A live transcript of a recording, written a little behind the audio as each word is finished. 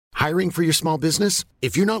Hiring for your small business?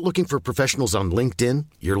 If you're not looking for professionals on LinkedIn,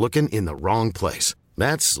 you're looking in the wrong place.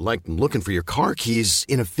 That's like looking for your car keys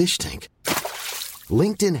in a fish tank.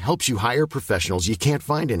 LinkedIn helps you hire professionals you can't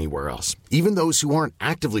find anywhere else, even those who aren't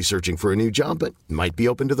actively searching for a new job but might be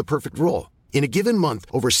open to the perfect role. In a given month,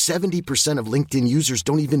 over 70% of LinkedIn users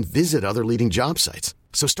don't even visit other leading job sites.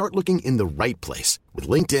 So start looking in the right place. With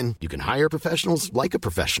LinkedIn, you can hire professionals like a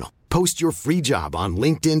professional. Post your free job on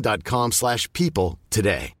linkedin.com/people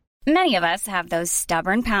today. Many of us have those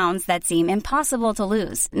stubborn pounds that seem impossible to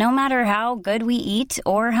lose, no matter how good we eat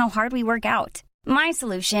or how hard we work out. My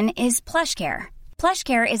solution is PlushCare.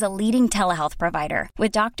 PlushCare is a leading telehealth provider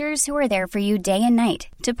with doctors who are there for you day and night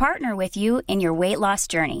to partner with you in your weight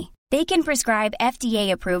loss journey. They can prescribe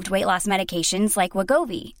FDA-approved weight loss medications like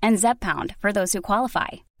Wegovy and Zepbound for those who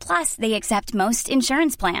qualify. Plus, they accept most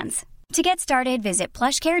insurance plans. To get started, visit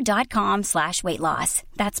plushcare.com/weightloss.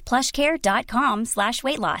 That's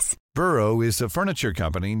plushcare.com/weightloss. Burrow is a furniture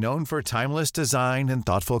company known for timeless design and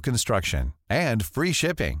thoughtful construction and free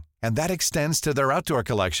shipping, and that extends to their outdoor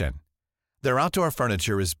collection. Their outdoor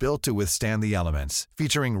furniture is built to withstand the elements,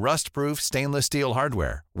 featuring rust-proof stainless steel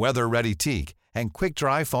hardware, weather-ready teak, and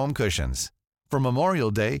quick-dry foam cushions. For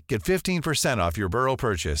Memorial Day, get 15% off your Burrow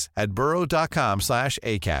purchase at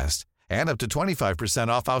burrow.com/acast and up to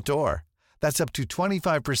 25% off outdoor. That's up to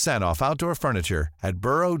 25% off outdoor furniture at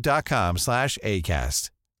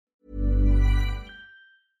burrow.com/acast.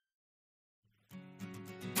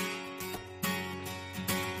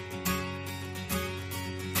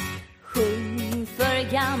 Sjung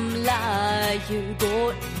för gamla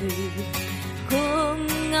Djurgården nu.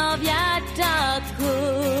 Sjung av hjärtat,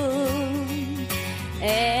 sjung.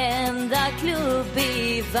 Enda klubb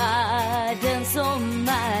i världen som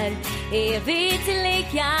är evigt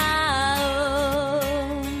lika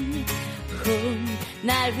ung. Sjung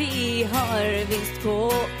när vi har vinst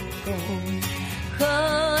på gång.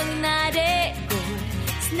 Sjung när det går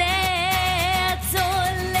snett. Så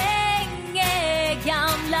länge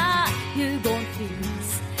gamla Djurgården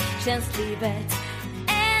finns känns livet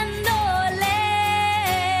ändå lätt.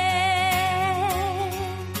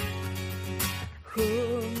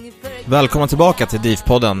 Välkomna tillbaka till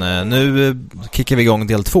DIF-podden. Nu kickar vi igång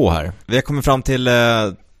del 2 här. Vi har kommit fram till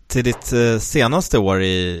ditt senaste år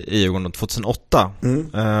i Djurgården, 2008.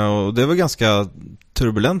 Och det var ganska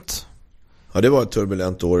turbulent. Ja, det var ett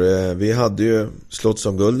turbulent år. Vi hade ju slått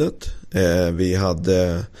om guldet. Vi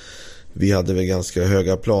hade väl ganska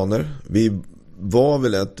höga planer. Vi var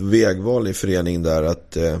väl ett vägval i föreningen där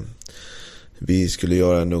att vi skulle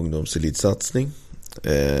göra en ungdomselitsatsning.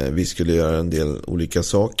 Vi skulle göra en del olika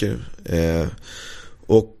saker.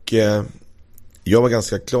 Och jag var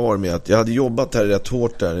ganska klar med att jag hade jobbat här rätt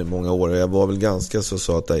hårt där i många år. Och jag var väl ganska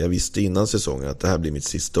så att jag visste innan säsongen att det här blir mitt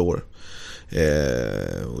sista år.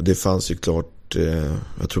 Och det fanns ju klart,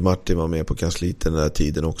 jag tror Martin var med på kansliet den där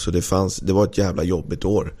tiden också. Det var ett jävla jobbigt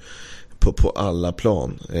år på alla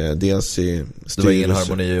plan. Dels i det var ingen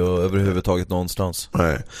harmoni och överhuvudtaget någonstans.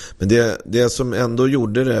 Nej. Men det som ändå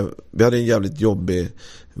gjorde det, vi hade en jävligt jobbig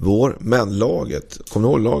vår, men laget, kommer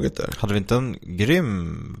du ihåg laget där? Hade vi inte en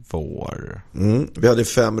grym vår? Vi hade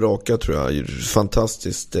 5 raka tror jag.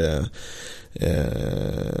 Fantastiskt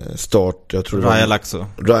start. Jag tror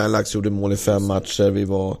Ryan Laxo gjorde mål i 5 matcher. Vi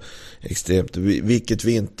var extremt, vilket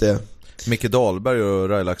vi inte. Micke Dahlberg och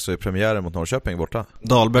Railaxo i premiären mot Norrköping borta.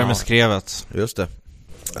 Dahlberg med skrevet. Just det.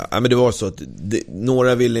 Ja, men det var så att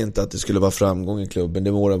några ville inte att det skulle vara framgång i klubben.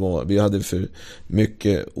 Vi hade för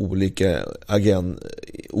mycket olika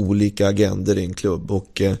agender i en klubb.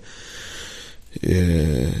 Och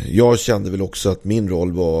jag kände väl också att min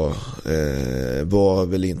roll var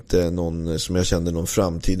väl inte någon som jag kände någon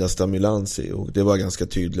framtida stimulans i. Och det var ganska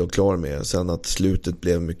tydligt och klar med. Sen att slutet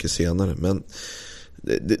blev mycket senare. Men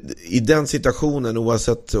i den situationen,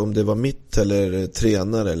 oavsett om det var mitt eller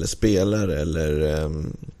tränare eller spelare eller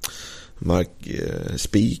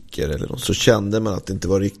speaker eller något, så kände man att det inte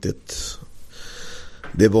var riktigt,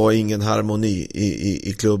 det var ingen harmoni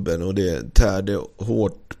i klubben och det tärde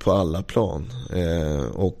hårt på alla plan.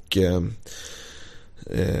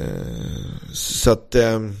 Så att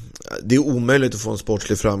det är omöjligt att få en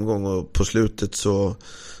sportslig framgång, och på slutet så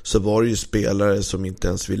var det ju spelare som inte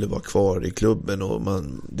ens ville vara kvar i klubben, och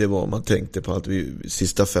man tänkte på att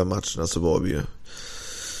sista 5 matcherna så var vi ju,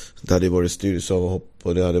 det hade varit styrelseavhopp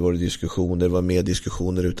och det hade varit diskussioner, det var mer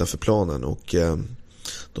diskussioner utanför planen, och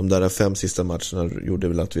de där 5 sista matcherna gjorde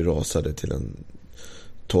väl att vi rasade till en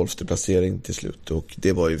 12:e placering till slut, och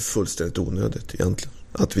det var ju fullständigt onödigt egentligen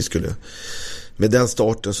att vi skulle, med den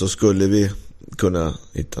starten så skulle vi kunna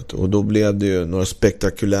hitta. Och då blev det ju några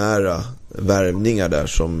spektakulära värvningar där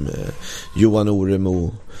som Johan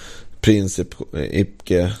Oremo, Princip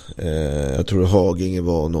Ipke, jag tror Haginge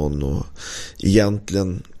var någon, och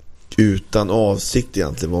egentligen utan avsikt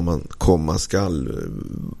egentligen vad man komma skall.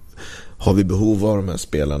 Har vi behov av de här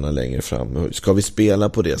spelarna längre fram? Ska vi spela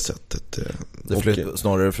på det sättet?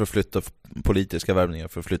 Snarare för att flytta politiska värvningar,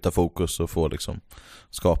 för att flytta fokus och få liksom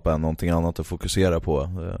skapa någonting annat att fokusera på.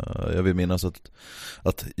 Jag vill minnas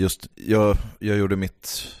att just jag gjorde mitt,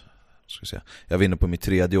 ska jag säga, jag var inne på mitt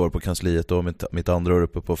 3:e år på kansliet och mitt andra år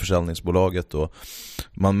uppe på försäljningsbolaget, och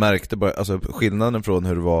man märkte bara alltså skillnaden från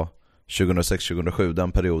hur det var 2006-2007,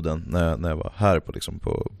 den perioden när jag var här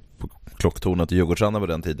på klocktornet i Djurgårdsarna på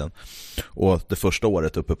den tiden, och det första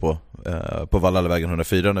året uppe på Vallalavägen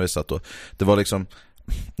 104 när vi satt då. Det var liksom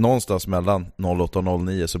någonstans mellan 08 och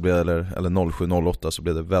 09 så blev det, eller 07-08 så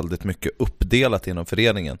blev det väldigt mycket uppdelat inom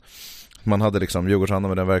föreningen. Man hade liksom Djurgårdsarna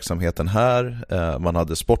med den verksamheten här, man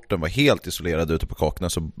hade sporten var helt isolerad ute på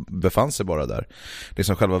Kaknäs och befann sig bara där.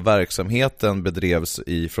 Liksom själva verksamheten bedrevs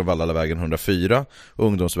från Vallalavägen 104 och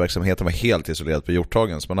ungdomsverksamheten var helt isolerad på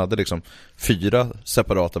Hjorthagen. Så man hade liksom 4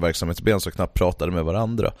 separata verksamhetsben som knappt pratade med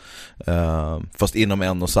varandra. Fast inom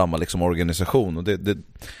en och samma liksom organisation, och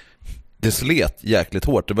det slet jäkligt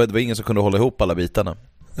hårt. Det var ingen som kunde hålla ihop alla bitarna.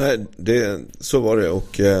 Nej, så var det,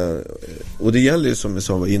 och det gäller ju som vi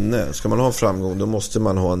sa var inne. Ska man ha framgång då måste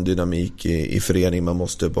man ha en dynamik i föreningen. Man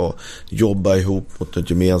måste bara jobba ihop mot ett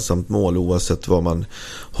gemensamt mål oavsett vad man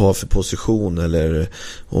har för position, eller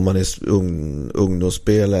om man är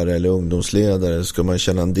ungdomsspelare eller ungdomsledare ska man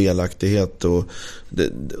känna en delaktighet, och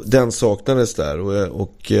den saknades där,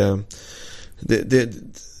 och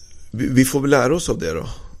vi får väl lära oss av det då.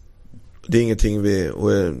 Det är ingenting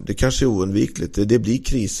och det kanske är oundvikligt. Det blir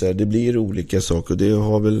kriser, det blir olika saker. Det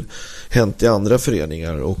har väl hänt i andra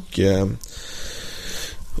föreningar, och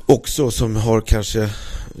också som har kanske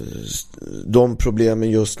de problemen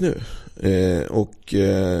just nu.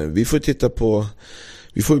 Vi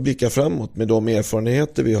får blicka framåt med de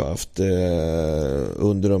erfarenheter vi har haft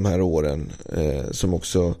under de här åren, som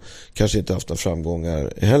också kanske inte haft några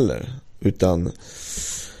framgångar heller,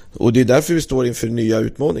 och det är därför vi står inför nya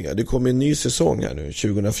utmaningar. Det kommer en ny säsong här nu,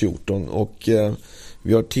 2014, och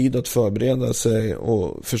vi har tid att förbereda sig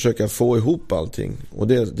och försöka få ihop allting. Och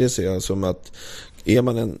det ser jag som att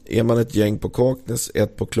är man ett gäng på Kaknäs,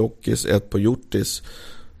 ett på Klockis, ett på Hjortis,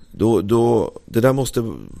 då det där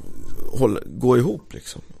måste gå ihop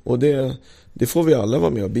liksom. Och det får vi alla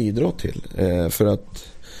vara med och bidra till, för att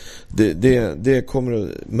det kommer att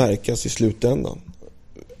märkas i slutändan.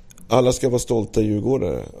 Alla ska vara stolta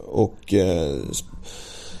djurgårdare,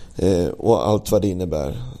 och allt vad det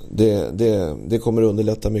innebär. Det kommer att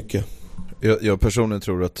underlätta mycket. Jag personligen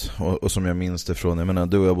tror att, och som jag minns det från, jag menar,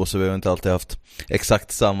 du och jag, Bosse, vi har inte alltid haft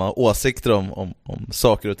exakt samma åsikter om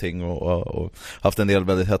saker och ting, och haft en del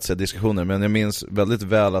väldigt hetsiga diskussioner, men jag minns väldigt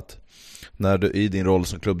väl att när du i din roll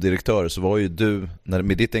som klubbdirektör så var ju du,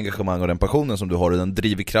 med ditt engagemang och den passionen som du har och den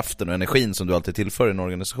drivkraften och energin som du alltid tillför i en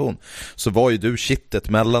organisation, så var ju du kittet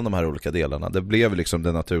mellan de här olika delarna. Det blev liksom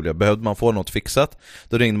det naturliga. Behövde man få något fixat,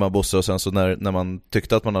 då ringde man Bosse, och sen så när man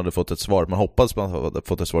tyckte att man hade fått ett svar, man hoppades man hade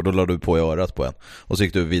fått ett svar, då la du på i örat på en, och så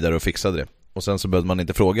gick du vidare och fixade det. Och sen så behövde man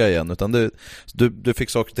inte fråga igen, utan du fick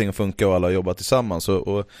saker och ting att funka och alla jobbat tillsammans,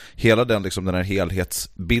 och hela den här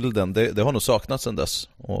helhetsbilden, det har nog saknats sedan dess,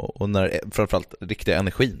 och när framförallt riktiga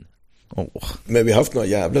energin. Men vi har haft några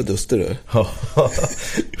jävla duster där.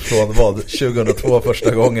 Från vad? 2002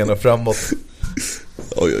 första gången och framåt.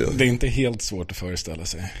 Oj. Det är inte helt svårt att föreställa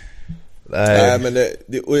sig. Nej, men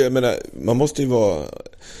och jag menar, man måste ju vara,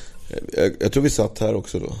 jag tror vi satt här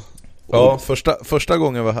också då. Ja, första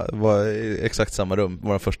gången var i exakt samma rum,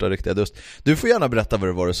 vår första riktiga dust. Du får gärna berätta vad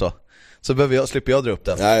det var du sa, så slipper jag dra upp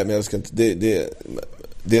den. Nej, men jag ska inte,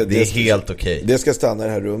 det är helt okej. Det ska stanna i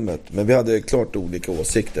det här rummet. Men vi hade klart olika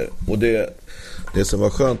åsikter, och det som var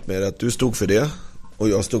skönt med det, att du stod för det och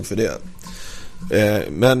jag stod för det.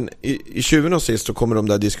 Men i 20 och sist så kommer de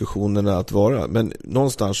där diskussionerna att vara. Men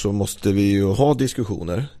någonstans så måste vi ju ha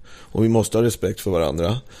diskussioner, och vi måste ha respekt för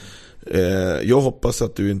varandra. Jag hoppas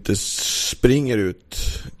att du inte springer ut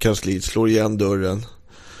kansliet, slår igen dörren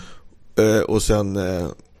och sen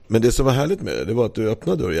Men det som var härligt med det var att du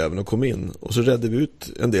öppnade dörrjäveln och kom in. Och så räddade vi ut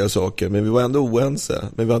en del saker. Men vi var ändå oense.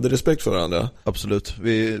 Men vi hade respekt för varandra. Absolut.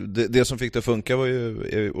 Det som fick det att funka var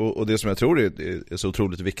ju, och det som jag tror är så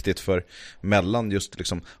otroligt viktigt för mellan just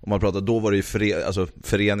liksom, om man pratar, då var det ju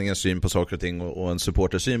föreningens syn på saker och ting och en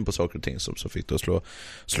supporters syn på saker och ting som fick det att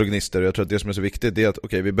slå gnister. Och jag tror att det som är så viktigt är att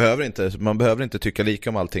man behöver inte tycka lika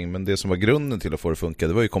om allting, men det som var grunden till att få det att funka,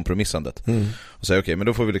 det var ju kompromissandet. Och säga men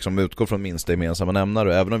då får vi liksom utgå från minsta gemensamma nämnare,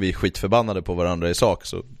 och även om vi är skitförbannade på varandra i sak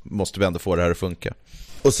så måste vi ändå få det här att funka.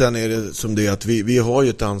 Och sen är det som det att vi har ju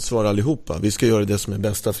ett ansvar allihopa. Vi ska göra det som är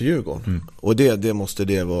bästa för Djurgården. Och det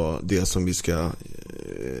måste vara det som vi ska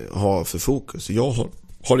ha för fokus. Jag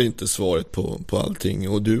har inte svaret på allting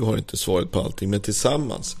och du har inte svaret på allting, men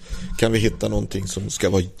tillsammans kan vi hitta någonting som ska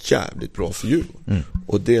vara jävligt bra för Djurgården.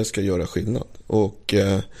 Och det ska göra skillnad. Och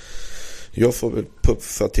jag får väl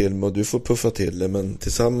puffa till mig och du får puffa till det, men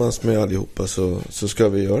tillsammans med allihopa så ska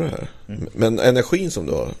vi göra det här. Men energin som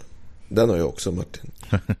du har, den har jag också, Martin.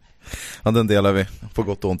 Ja, den delar vi på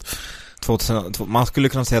gott och ont. Man skulle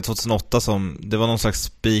kunna säga 2008 som det var någon slags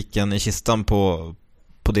spiken i kistan på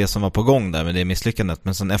det som var på gång där med det misslyckandet.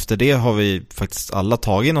 Men sen efter det har vi faktiskt alla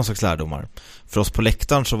tagit någon slags lärdomar. För oss på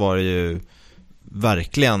läktaren så var det ju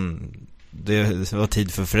verkligen, det var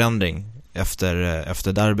tid för förändring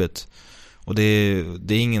efter derbyt. Och det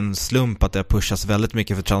är ingen slump att det har pushats väldigt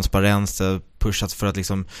mycket för transparens, det har pushats för att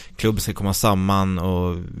liksom klubben ska komma samman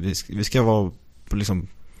och vi ska vara liksom,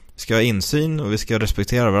 vi ska ha insyn och vi ska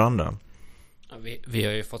respektera varandra. Vi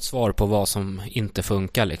har ju fått svar på vad som inte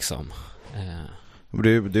funkar liksom. Det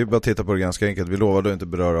är bara att titta på det ganska enkelt. Vi lovade att inte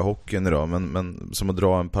beröra hockeyn idag, men som att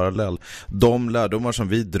dra en parallell. De lärdomar som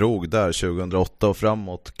vi drog där 2008 och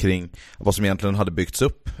framåt kring vad som egentligen hade byggts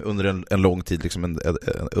upp under en lång tid, liksom en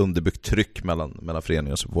underbyggt tryck mellan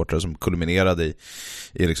föreningar och supportrar som kulminerade i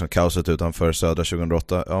liksom kaoset utanför Södra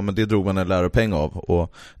 2008. Ja, men det drog man en läropeng av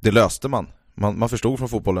och det löste man. Man förstod från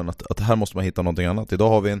fotbollen att här måste man hitta någonting annat. Idag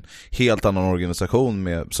har vi en helt annan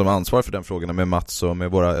organisation som ansvar för den frågorna, med Mats och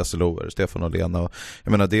med våra SLO:er, Stefan och Lena. Och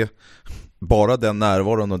jag menar, bara den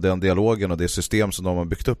närvaron och den dialogen och det system som de har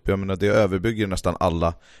byggt upp, jag menar, det överbygger nästan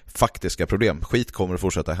alla faktiska problem. Skit kommer att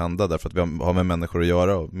fortsätta hända därför att vi har med människor att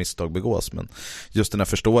göra och misstag begås. Men just den här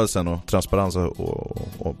förståelsen och transparens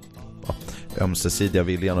och ömsesidiga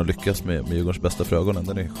viljan att lyckas med Djurgårdens bästa för ögonen,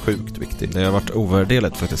 den är sjukt viktig. Det har varit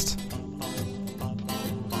ovärderligt faktiskt.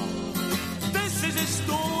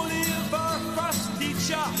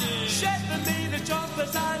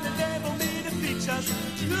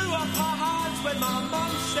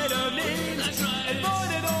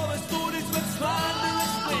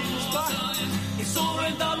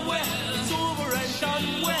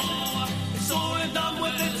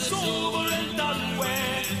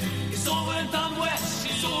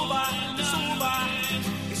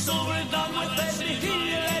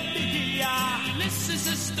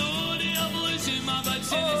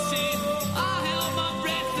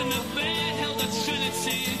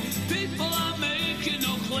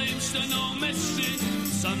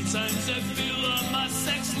 Sometimes I feel that my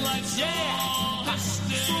sex life's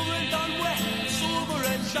it's over and done with, it's over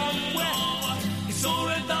and done with, it's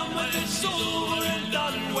over and done with, it's over and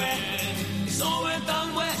done with, it's over and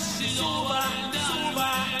done with, it's over,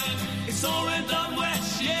 it's over and done with,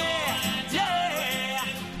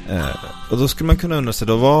 Och då skulle man kunna undra sig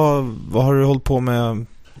då, vad har du hållit på med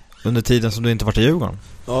under tiden som du inte varit i Djurgården?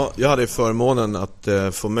 Ja, jag hade förmånen att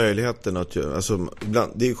få möjligheten att göra, alltså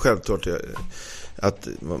ibland, det är självklart att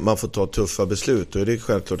man får ta tuffa beslut, och det är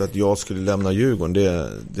självklart att jag skulle lämna Djurgården,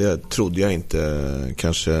 det trodde jag inte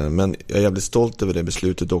kanske, men jag är jävligt stolt över det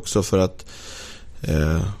beslutet också, för att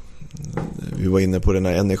vi var inne på den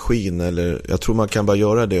här energin, eller jag tror man kan bara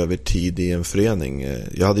göra det över tid i en förening.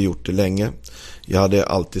 Jag hade gjort det länge, jag hade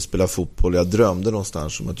alltid spelat fotboll, jag drömde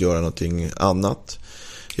någonstans om att göra någonting annat.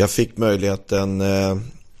 Jag fick möjligheten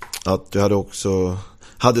att jag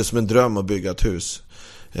hade som en dröm att bygga ett hus.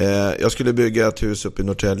 Jag skulle bygga ett hus uppe i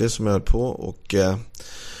Norrtälje som jag höll på, och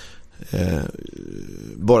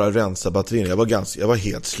bara rensa batterierna. Jag var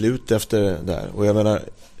helt slut efter det där, och jag menar,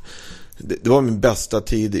 det var min bästa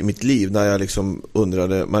tid i mitt liv när jag liksom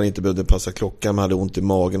undrade, man inte behövde passa klockan, man hade ont i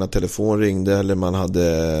magen när telefon ringde, eller man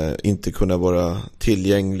hade inte kunnat vara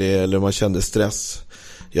tillgänglig, eller man kände stress.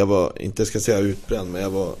 Jag var, inte ska säga utbränd, men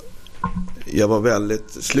jag var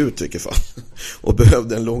väldigt slut i vilket fall, och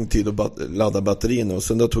behövde en lång tid att ladda batterierna. Och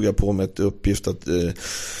sen då tog jag på mig ett uppgift att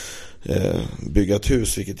bygga ett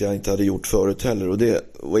hus, vilket jag inte hade gjort förut heller, och det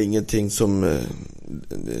var ingenting som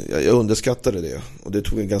jag underskattade det, och det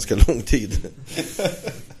tog en ganska lång tid.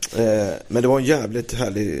 Men det var en jävligt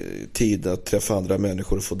härlig tid att träffa andra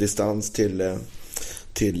människor och få distans till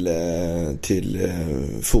till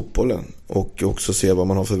fotbollen och också se vad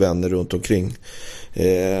man har för vänner runt omkring.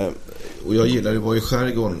 Och jag gillade att vara i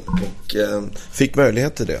skärgården och fick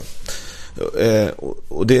möjlighet till det.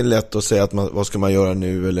 Och det är lätt att säga att vad ska man göra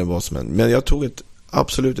nu eller vad som helst. Men jag tog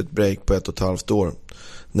absolut ett break på 1,5 år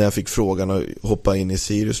när jag fick frågan att hoppa in i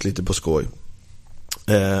Sirius lite på skoj.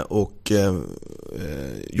 Och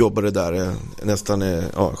jobbade där nästan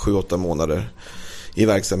 7-8 månader i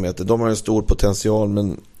verksamheten. De har en stor potential,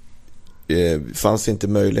 men fanns inte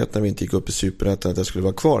möjlighet när vi inte gick upp i Superettan att jag skulle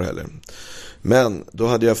vara kvar heller. Men då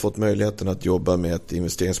hade jag fått möjligheten att jobba med ett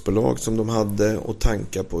investeringsbolag som de hade och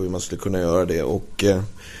tanka på hur man skulle kunna göra det. Och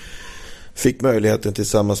fick möjligheten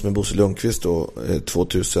tillsammans med Bosse Lundqvist då,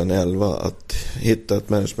 2011 att hitta ett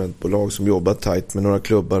managementbolag som jobbar tajt med några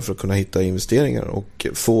klubbar för att kunna hitta investeringar och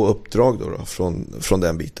få uppdrag då från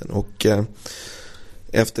den biten. Och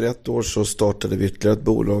efter 1 år så startade vi ytterligare ett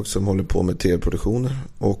bolag som håller på med tv-produktioner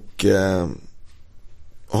och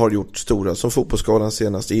har gjort stora, som Fotbollsskalan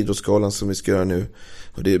senast, Idrottsskalan som vi ska göra nu.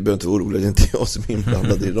 Och det behöver inte vara roligt, det är inte jag som är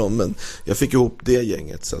inblandad i dem, men jag fick ihop det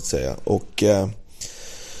gänget så att säga. Och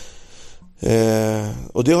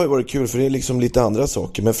det har ju varit kul för det är liksom lite andra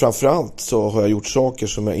saker. Men framförallt så har jag gjort saker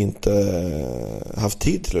som jag inte haft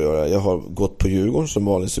tid till att göra. Jag har gått på Djurgården som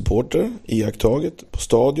vanlig supporter, iakttaget på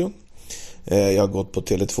stadion. Jag har gått på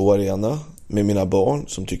Tele2 Arena med mina barn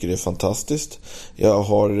som tycker det är fantastiskt. Jag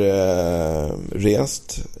har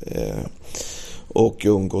rest och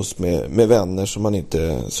umgås med vänner som man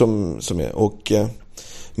inte som är. Och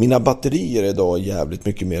mina batterier idag är jävligt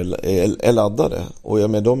mycket mer är laddade. Och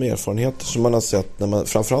med de erfarenheter som man har sett när man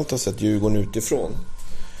framförallt har sett Djurgården utifrån,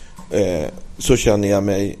 så känner jag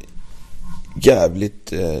mig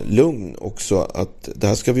jävligt lugn också att det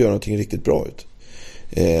här ska vi göra någonting riktigt bra ut.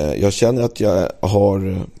 Jag känner att jag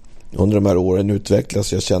har under de här åren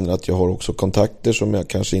utvecklats. Jag känner att jag har också kontakter som jag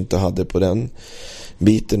kanske inte hade på den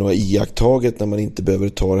biten och iakttaget när man inte behöver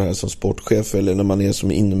ta det här som sportchef eller när man är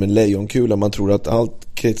som inom en lejonkula. Man tror att allt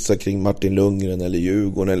kretsar kring Martin Lundgren eller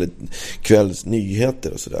Djurgården eller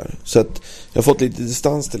kvällsnyheter och sådär. Så att jag har fått lite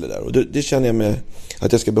distans till det där och det känner jag mig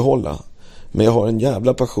att jag ska behålla. Men jag har en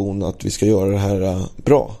jävla passion att vi ska göra det här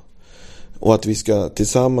bra. Och att vi ska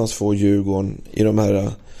tillsammans få Djurgården i de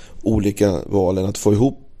här olika valen att få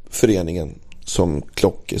ihop föreningen som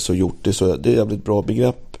Klockes och gjort det. Så det är ett jävligt bra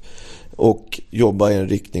begrepp. Och jobba i en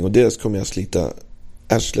riktning. Och dels kommer jag slita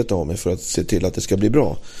ärslet av mig för att se till att det ska bli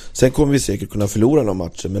bra. Sen kommer vi säkert kunna förlora några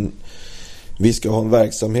matcher. Men vi ska ha en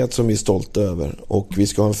verksamhet som vi är stolta över. Och vi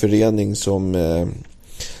ska ha en förening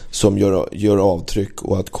som gör avtryck.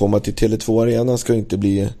 Och att komma till Tele2 Arena ska inte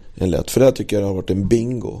bli en lätt. För det här tycker jag har varit en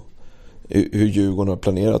bingo. Hur Djurgården har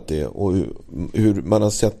planerat det och hur man har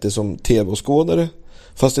sett det som tv-skådare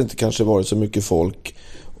fast det inte kanske varit så mycket folk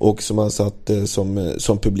och som man satt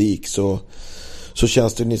som publik så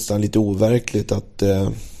känns det nästan lite overkligt att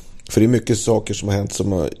för det är mycket saker som har hänt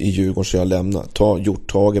som i Djurgården så jag lämnat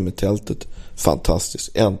gjort tagen med tältet, fantastiskt,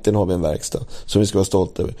 äntligen har vi en verkstad som vi ska vara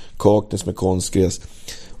stolta över, Kaknäs med konstgräs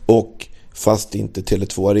och fast inte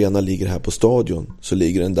Tele2 Arena ligger här på stadion så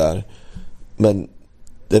ligger den där, men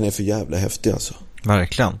den är för jävla häftig alltså.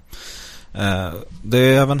 Verkligen. Det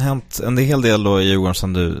har även hänt en hel del då i Djurgården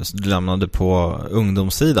som du lämnade på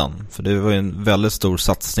ungdomssidan. För det var ju en väldigt stor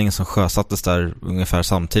satsning som sjösattes där ungefär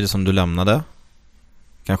samtidigt som du lämnade.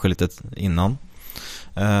 Kanske lite innan.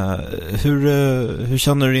 Hur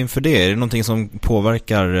känner du inför det? Är det någonting som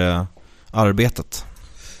påverkar arbetet?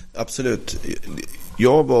 Absolut.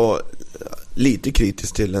 Jag var lite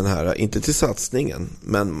kritisk till den här, inte till satsningen,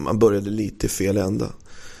 men man började lite fel ända.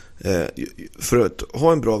 För att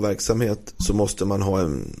ha en bra verksamhet så måste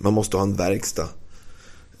man måste ha en verkstad.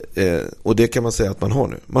 Och det kan man säga att man har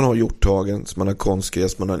nu. Man har hjorthagen, man har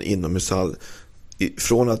konstgräs, man har en inomhushall.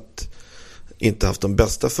 Från att inte haft de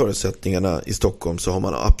bästa förutsättningarna i Stockholm så har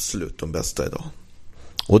man absolut de bästa idag.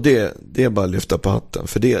 Och det är bara att lyfta på hatten.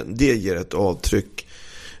 För det ger ett avtryck.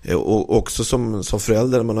 Och också som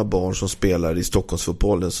förälder när man har barn som spelar i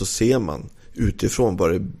Stockholmsfotbollen så ser man utifrån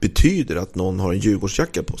vad det betyder att någon har en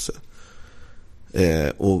Djurgårdsjacka på sig.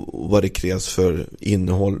 Och vad det krävs för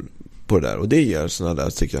innehåll på det där. Och det ger sådana där,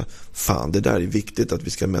 tycker jag, fan det där är viktigt att vi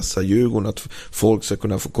ska mässa Djurgården, att folk ska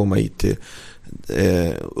kunna få komma hit till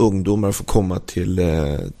ungdomar får komma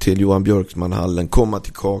till Johan Björkmanhallen, komma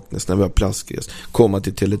till Kaknäs när vi har plastgräs, komma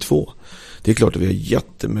till Tele2. Det är klart att vi har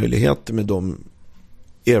jättemöjligheter med de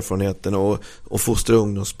erfarenheterna och fostra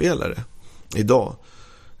ungdomsspelare idag.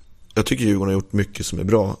 Jag tycker Djurgården har gjort mycket som är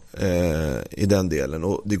bra i den delen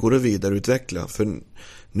och det går att vidareutveckla för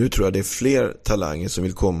nu tror jag det är fler talanger som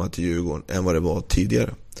vill komma till Djurgården än vad det var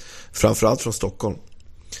tidigare. Framförallt från Stockholm.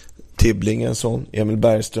 Tibbling är en sån. Emil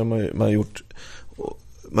Bergström man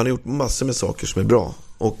har gjort massor med saker som är bra.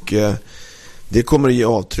 Och det kommer att ge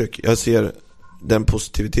avtryck. Jag ser den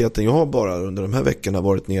positiviteten. Jag har bara under de här veckorna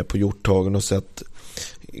varit ner på Hjorthagen och sett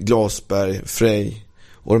Glasberg, Frej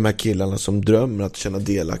och de här killarna som drömmer att känna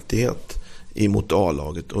delaktighet emot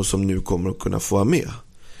A-laget och som nu kommer att kunna få vara med.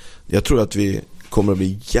 Jag tror att vi kommer att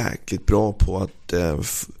bli jäkligt bra på att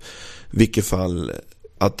vilket fall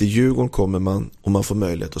att i Djurgården kommer man och man får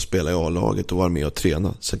möjlighet att spela i A-laget och vara med och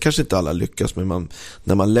träna. Sen kanske inte alla lyckas, men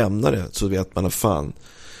när man lämnar det så vet man att fan,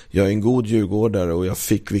 jag är en god djurgårdare och jag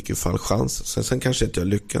fick vilket fall chans. Sen kanske inte jag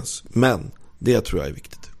lyckas, men det tror jag är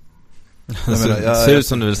viktigt. Det ser ut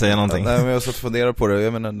som du vill säga någonting. Nej, men jag har så funderat på det.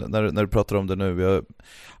 Jag menar, när du pratar om det nu,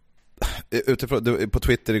 utifrån, på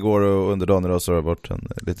Twitter igår och under dagen idag så har det varit en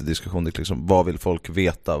lite diskussion liksom, vad vill folk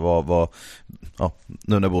veta,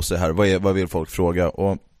 nu när Bosse är här, vad vill folk fråga,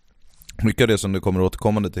 och mycket av det som du kommer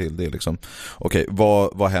återkommande till, det är liksom, okej,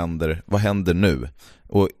 vad händer nu,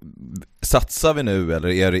 och satsar vi nu, eller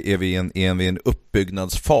är vi i en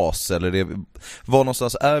uppbyggnadsfas, eller var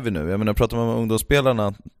någonstans är vi nu? Jag menar, pratar man med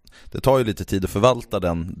ungdomsspelarna, det tar ju lite tid att förvalta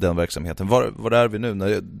den verksamheten. Var är vi nu?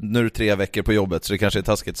 Nu är det 3 veckor på jobbet, så det kanske är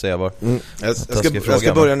taskigt att säga var. Jag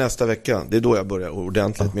ska börja nästa vecka. Det är då jag börjar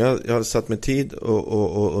ordentligt. Men jag har satt med tid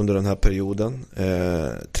och under den här perioden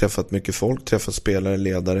träffat mycket folk, träffat spelare,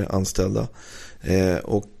 ledare, anställda.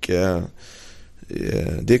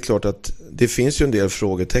 Det är klart att det finns ju en del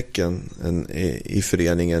frågetecken i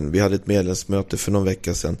föreningen. Vi hade ett medlemsmöte för någon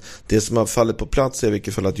vecka sedan. Det som har fallit på plats är i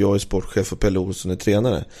vilket fall att jag är sportchef och Pelle Olsson är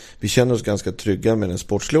tränare. Vi känner oss ganska trygga med den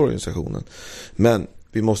sportsliga organisationen. Men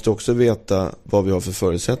vi måste också veta vad vi har för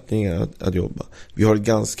förutsättningar att jobba. Vi är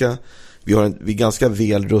ganska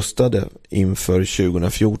väl rustade inför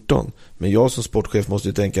 2014. Men jag som sportchef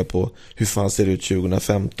måste tänka på hur fan ser det ut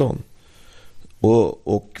 2015.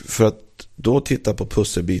 Och för att då titta på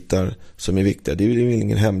pusselbitar som är viktiga. Det är ju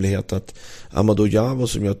ingen hemlighet att Amadou Javo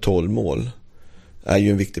som gör 12 mål är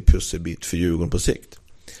ju en viktig pusselbit för Djurgården på sikt.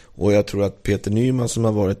 Och jag tror att Peter Nyman som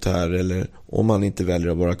har varit här, eller om han inte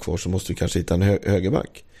väljer att vara kvar, så måste vi kanske hitta en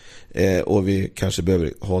högerback. Och vi kanske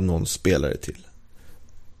behöver ha någon spelare till.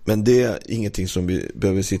 Men det är ingenting som vi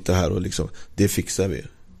behöver sitta här och liksom, det fixar vi.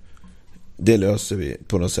 Det löser vi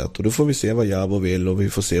på något sätt. Och då får vi se vad Javo vill och vi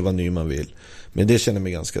får se vad Nyman vill. Men det känner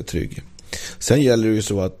mig ganska trygg. Sen gäller det ju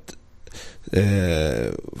så att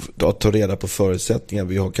ta reda på förutsättningar.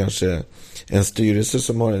 Vi har kanske en styrelse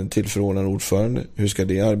som har en tillförordnad ordförande. Hur ska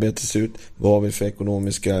det arbetet se ut? Vad har vi för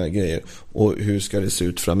ekonomiska grejer? Och hur ska det se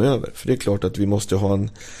ut framöver? För det är klart att vi måste ha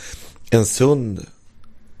en sund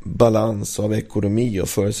balans av ekonomi och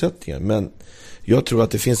förutsättningar. Men jag tror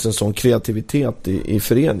att det finns en sån kreativitet i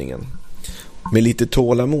föreningen. Med lite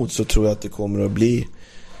tålamod så tror jag att det kommer att bli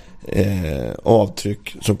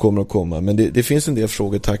avtryck som kommer att komma. Men det finns en del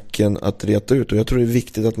frågetecken att reta ut, och jag tror det är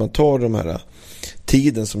viktigt att man tar de här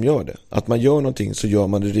tiden som gör det. Att man gör någonting så gör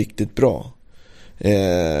man det riktigt bra.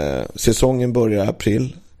 Säsongen börjar i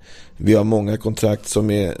april. Vi har många kontrakt som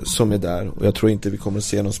är där, och jag tror inte vi kommer att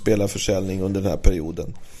se någon spelarförsäljning under den här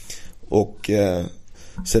perioden. Och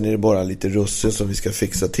sen är det bara lite russer som vi ska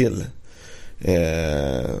fixa till.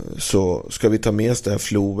 Så ska vi ta med oss det här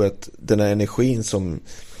flowet, den här energin som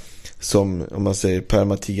om man säger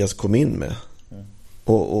Per-Mattias kom in med,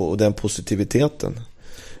 och den positiviteten,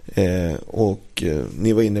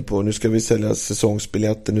 ni var inne på, nu ska vi sälja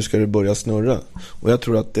säsongsbiljetter, nu ska det börja snurra, och jag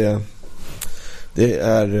tror att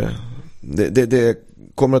det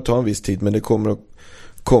kommer att ta en viss tid, men det kommer att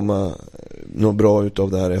komma något bra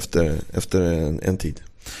utav det här efter en tid.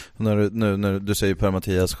 När du säger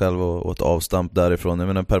Per-Mattias själv och ett avstamp därifrån, jag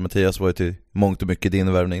menar, Per-Mattias var ju till mångt och mycket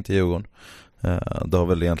din värvning till Djurgården. Det har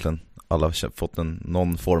väl egentligen alla fått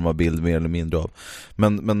någon form av bild mer eller mindre av.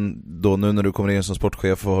 Men då nu när du kommer in som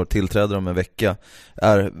sportchef och har tillträder om en vecka,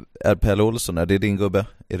 är Pelle Olsson, är det din gubbe?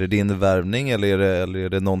 Är det din värvning, eller är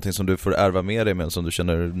det någonting som du får ärva med dig, men som du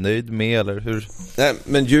känner dig nöjd med, eller hur? Nej,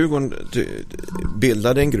 men Djurgården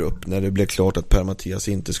bildade en grupp när det blev klart att Per-Mattias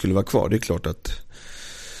inte skulle vara kvar. Det är klart att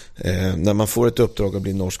när man får ett uppdrag att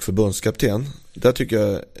bli norsk förbundskapten, där tycker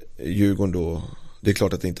jag Djurgården då, det är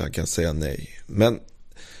klart att inte han kan säga nej. Men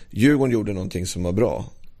Djurgården gjorde någonting som var bra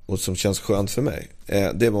och som känns skönt för mig.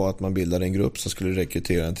 Det var att man bildade en grupp som skulle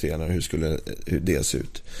rekrytera en tränare. Hur det ser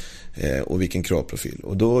ut och vilken kravprofil.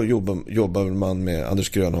 Och då jobbar man med Anders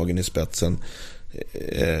Grönhagen i spetsen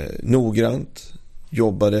noggrant,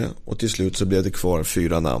 jobbade, och till slut så blev det kvar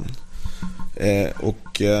 4 namn.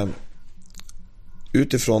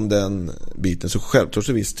 Utifrån den biten så självklart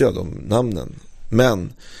så visste jag de namnen.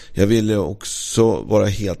 Men jag ville också vara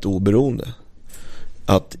helt oberoende.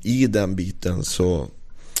 Att i den biten så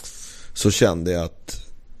så kände jag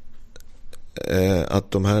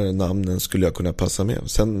att de här namnen skulle jag kunna passa med.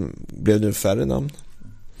 Sen blev det färre namn.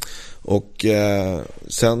 Och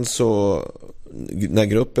sen så när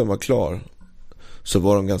gruppen var klar så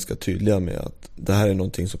var de ganska tydliga med att det här är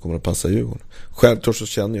någonting som kommer att passa Djurgården. Självklart så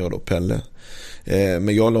känner jag då Pelle.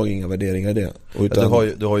 Men jag la inga värderingar i det.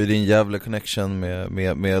 Utan... Du har ju din Gävle connection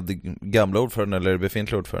med gamla ordföranden eller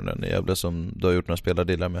befintliga ordföranden i Gävle som du har gjort några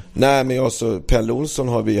spelardealar med. Nej, men Pelle Olsson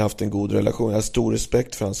har vi haft en god relation. Jag har stor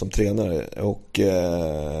respekt för han som tränare. Och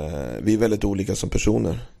vi är väldigt olika som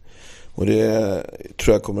personer. Och det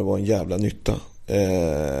tror jag kommer att vara en jävla nytta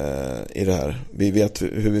i det här. Vi vet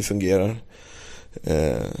hur vi fungerar.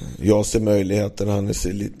 Jag ser möjligheter, han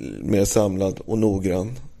är lite mer samlad och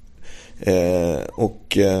noggrann.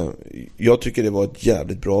 Jag tycker det var ett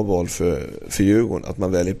jävligt bra val för Djurgården att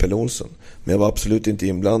man väljer Pelle Olsson. Men jag var absolut inte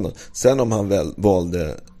inblandad. Sen om han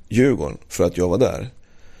valde Djurgården för att jag var där,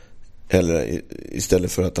 eller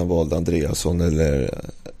istället för att han valde Andreasson eller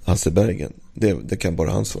Hasse Bergen, det kan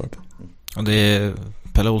bara han svara på. Och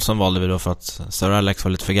Pelle Olsson valde vi då för att Sir Alex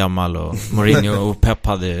var lite för gammal och Mourinho och Pep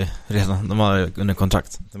hade ju redan, de var under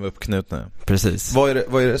kontrakt. De var uppknutna. Precis. Vad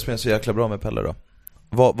är det som är så jäkla bra med Pelle då?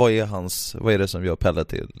 Vad är det som gör Pelle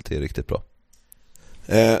till riktigt bra?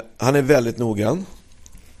 Han är väldigt noggrann.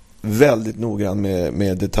 Väldigt noggrann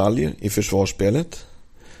med detaljer i försvarsspelet.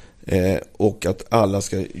 Och att alla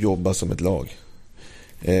ska jobba som ett lag.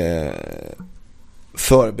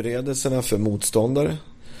 Förberedelserna för motståndare.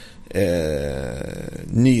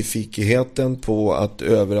 Nyfikenheten på att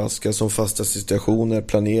överraska som fasta situationer,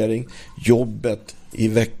 planering, jobbet i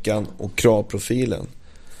veckan och kravprofilen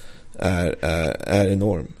är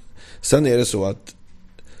enorm. Sen är det så att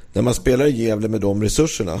när man spelar i Gävle med de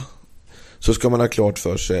resurserna så ska man ha klart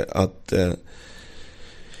för sig att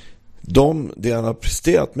det han har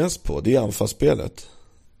presterat mest på, det är anfallsspelet.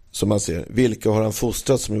 Som man ser, vilka har han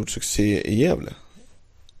fostrat som gjort succé i Gävle?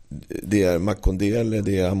 Det är Makondele,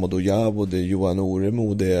 det är Amadou Jabo, det är Johan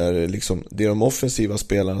Oremo, det är de offensiva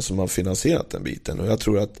spelarna som har finansierat den biten. Och jag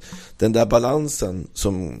tror att den där balansen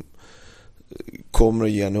som kommer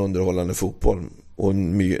att ge en underhållande fotboll och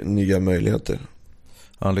nya möjligheter.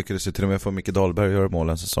 Han lyckades ju till och med få Micke Dahlberg göra mål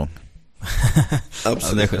en säsong.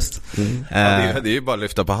 Absolut. Ja, det är schysst. Det är ju bara att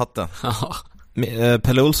lyfta på hatten.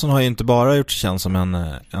 Pelle Olsson har ju inte bara gjort sig känd som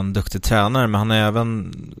en duktig tränare, men han har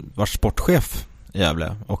även varit sportchef i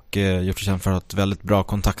Gävle och gjort sig känd för ett väldigt bra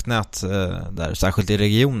kontaktnät där, särskilt i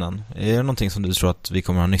regionen. Är det någonting som du tror att vi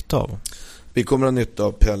kommer att ha nytta av? Vi kommer att ha nytta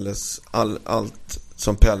av Pelles allt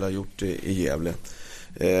som Pelle har gjort i Gävle.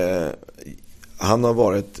 Han har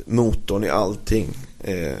varit motorn i allting.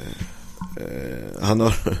 Han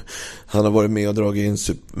har varit med och dragit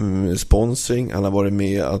in sponsring. Han har varit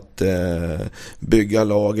med att bygga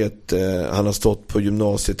laget. Han har stått på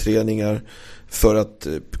gymnasieträningar för att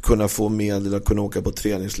kunna få medel att kunna åka på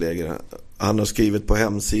träningsläger. Han har skrivit på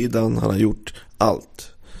hemsidan. Han har gjort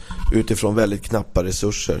allt utifrån väldigt knappa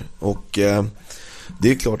resurser. Och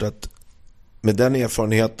det är klart att med den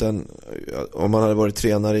erfarenheten, om man hade varit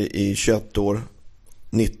tränare i 21 år,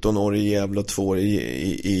 19 år i Gävle och 2 år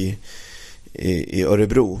i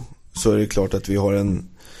Örebro, så är det klart att vi har en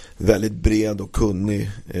väldigt bred och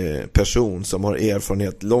kunnig person som har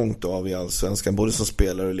erfarenhet långt av i Allsvenskan, både som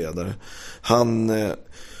spelare och ledare. Han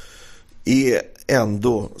är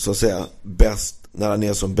ändå så att säga bäst när han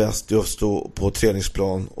är som bäst, just stå på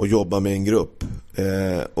träningsplan och jobba med en grupp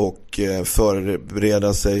och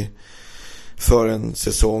förbereda sig för en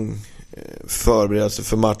säsong, förbereda sig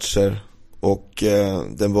för matcher, och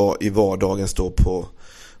den var i vardagen stå på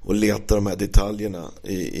och leta de här detaljerna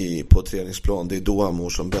på träningsplan. Det är då han mår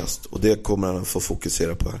som bäst, och det kommer han få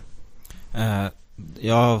fokusera på här.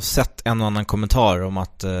 Jag har sett en och annan kommentar om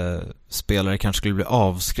att spelare kanske skulle bli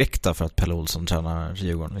avskräckta för att Pelle Olsson tränar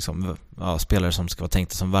Djurgården. Liksom, spelare som ska vara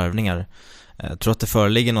tänkta som värvningar. Tror att det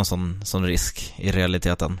föreligger någon sån risk i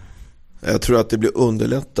realiteten? Jag tror att det blir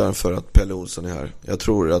underlättare för att Pelle Olsson är här. Jag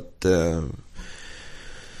tror att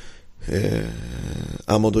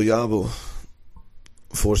Amadou Jabo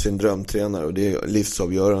får sin drömtränare, och det är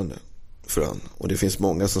livsavgörande för han. Och det finns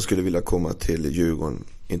många som skulle vilja komma till Djurgården,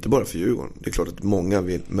 inte bara för Djurgården. Det är klart att många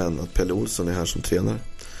vill, men att Pelle Olsson är här som tränare,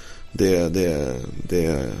 det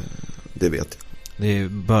vet jag. Det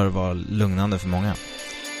bör vara lugnande för många.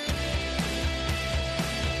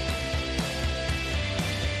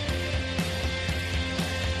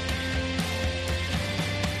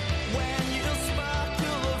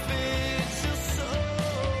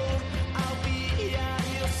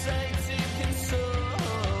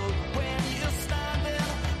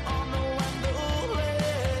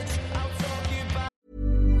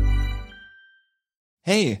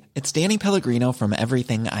 Hey, it's Danny Pellegrino from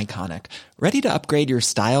Everything Iconic. Ready to upgrade your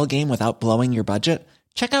style game without blowing your budget?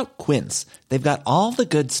 Check out Quince. They've got all the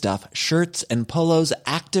good stuff, shirts and polos,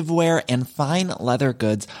 activewear, and fine leather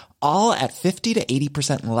goods, all at 50 to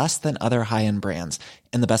 80% less than other high-end brands.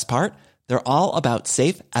 And the best part? They're all about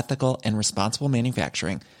safe, ethical, and responsible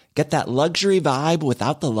manufacturing. Get that luxury vibe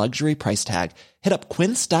without the luxury price tag. Hit up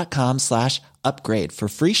quince.com/upgrade for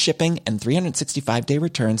free shipping and 365-day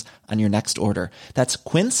returns on your next order. That's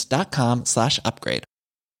quince.com/upgrade.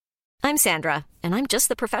 I'm Sandra, and I'm just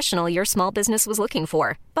the professional your small business was looking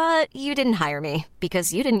for. But you didn't hire me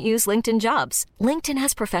because you didn't use LinkedIn Jobs. LinkedIn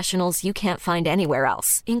has professionals you can't find anywhere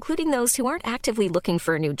else, including those who aren't actively looking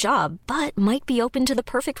for a new job, but might be open to the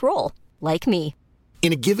perfect role, like me.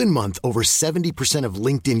 In a given month, over 70% of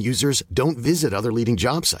LinkedIn users don't visit other leading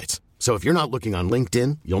job sites. So if you're not looking on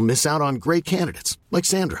LinkedIn, you'll miss out on great candidates like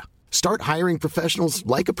Sandra. Start hiring professionals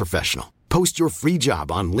like a professional. Post your free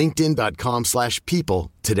job on linkedin.com/people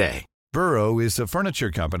today. Burrow is a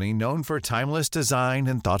furniture company known for timeless design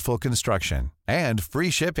and thoughtful construction and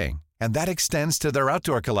free shipping, and that extends to their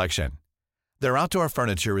outdoor collection. Their outdoor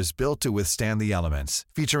furniture is built to withstand the elements,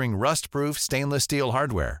 featuring rust-proof stainless steel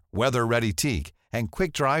hardware, weather-ready teak, and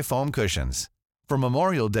quick-dry foam cushions. For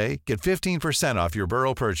Memorial Day, get 15% off your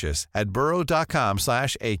Burrow purchase at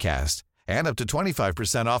burrow.com/acast and up to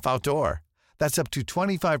 25% off outdoor. That's up to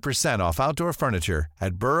 25% off outdoor furniture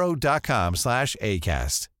at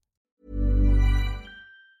burrow.com/acast.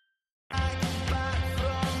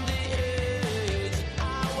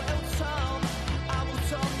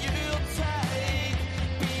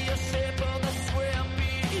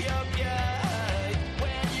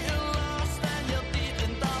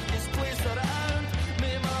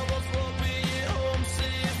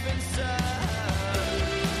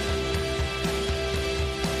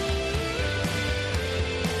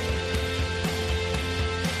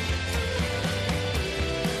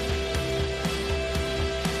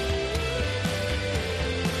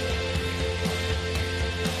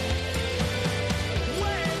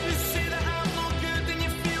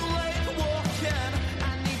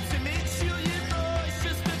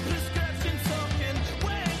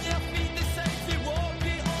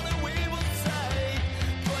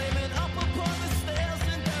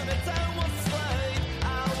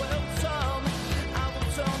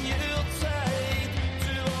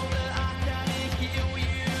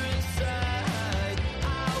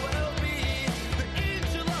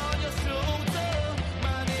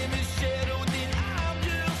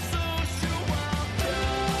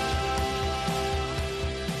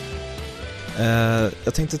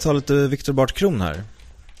 Jag tänkte ta lite Viktor Bartkron här.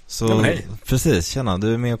 Så, ja, precis, tjena,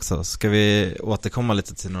 du är med också. Ska vi återkomma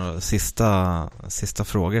lite till några sista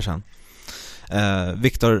frågor sen.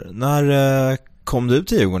 Viktor, när kom du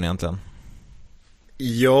till Djurgården egentligen?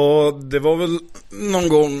 Ja, det var väl någon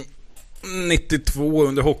gång 92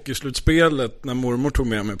 under hockeyslutspelet när mormor tog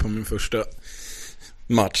med mig på min första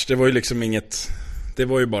match. Det var ju liksom inget, det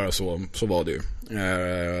var ju bara så var det ju.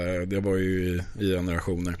 Det var ju i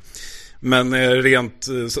generationer. Men rent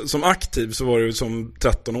som aktiv så var det som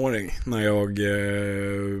 13-åring när jag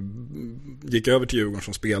gick över till Djurgården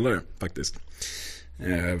som spelare faktiskt.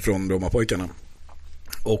 Från Brommapojkarna.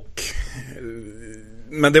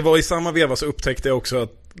 Men det var i samma veva så upptäckte jag också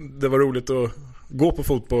att det var roligt att gå på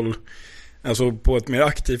fotboll, alltså på ett mer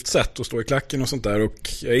aktivt sätt och stå i klacken och sånt där. Och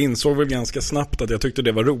jag insåg väl ganska snabbt att jag tyckte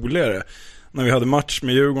det var roligare. När vi hade match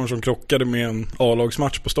med Djurgården som krockade med en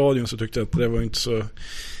A-lagsmatch på stadion så tyckte jag att det var inte så...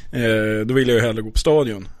 Då ville jag ju hellre gå på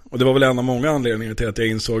stadion. Och det var väl en av många anledningar till att jag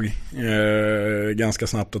insåg ganska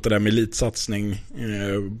snabbt att det där med elitsatsning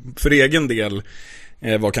för egen del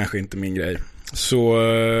var kanske inte min grej. Så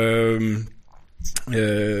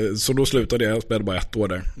då slutade jag spela bara 1 år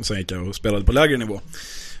där. Och sen gick jag och spelade på lägre nivå.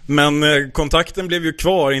 Men kontakten blev ju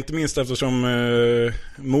kvar, inte minst eftersom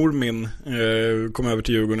mor min kom över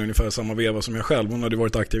till Djurgården ungefär samma veva som jag själv. Hon hade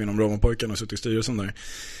varit aktiv inom Brommapojkarna och suttit i styrelsen där.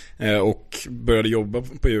 Och började jobba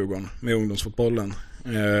på Djurgården med ungdomsfotbollen.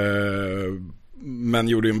 Men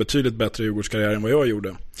gjorde ju en betydligt bättre Djurgårdskarriär än vad jag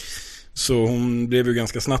gjorde. Så hon blev ju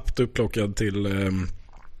ganska snabbt upplockad till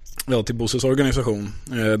Bosses organisation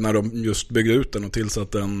när de just byggde ut den och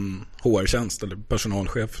tillsatte en HR-tjänst eller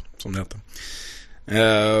personalchef som det heter.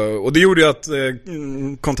 Och det gjorde ju att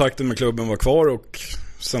kontakten med klubben var kvar, och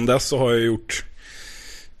sen dess så har jag gjort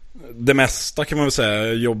det mesta kan man väl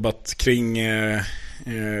säga. Jobbat kring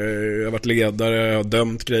jag har varit ledare, jag har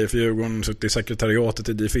dömt grejer för Djurgården, suttit i sekretariatet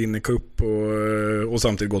i DFIN Cup och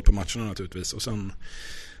samtidigt gått på matcherna naturligtvis. Och sen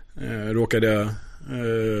råkade jag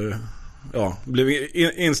blev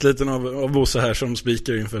insliten av Bosse här som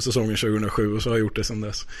speaker inför säsongen 2007 och så har jag gjort det sedan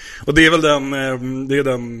dess. Och det är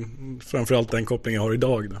väl framförallt den koppling jag har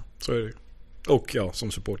idag då. Så är det. Och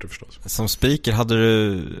som supporter förstås. Som speaker,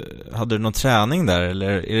 hade du någon träning där eller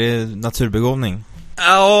är det naturbegåvning?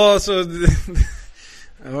 Ja, alltså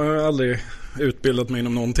jag har aldrig utbildat mig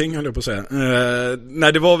inom någonting, höll jag på att säga.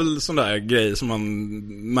 Nej, det var väl sån där grej som man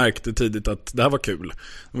märkte tidigt att det här var kul.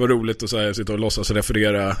 Det var roligt att så här, sitta och låtsas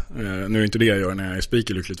referera. Nu är inte det jag gör när jag är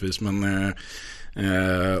speaker lyckligtvis, men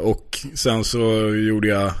och sen så gjorde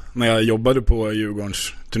jag, när jag jobbade på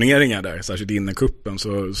Djurgårdens turneringar där, särskilt innerkuppen,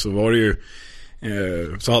 så var det ju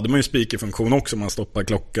så hade man ju speakerfunktion också. Man stoppade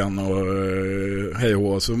klockan och hej och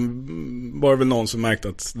hå. Så var det väl någon som märkte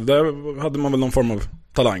att det där hade man väl någon form av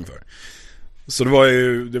talang för. Så det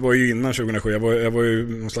var ju innan 2007. Jag var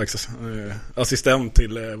ju någon slags assistent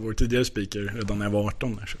till vår tidigare speaker redan när jag var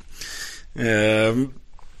 18 där.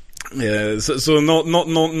 Så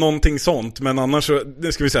någonting sånt. Men annars så,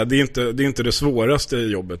 det ska vi säga, det är inte det svåraste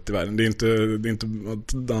jobbet i världen. Det är inte att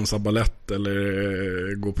dansa ballett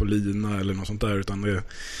eller gå på lina eller något sånt där, utan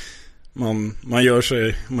man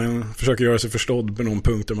försöker göra sig förstådd på någon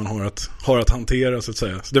punkt där man har att hantera, så att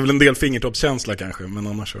säga. Så det är väl en del fingertoppskänsla kanske, men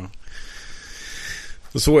annars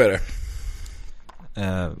så är det.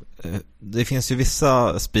 Det finns ju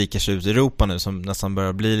vissa speakers ut i Europa nu som nästan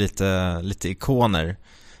börjar bli lite ikoner.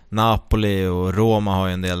 Napoli och Roma har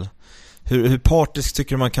ju en del. Hur partisk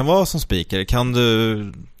tycker du man kan vara som speaker? Kan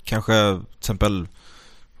du kanske till exempel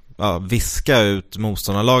viska ut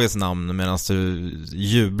motståndarlagets namn medan du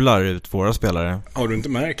jublar ut våra spelare? Har du inte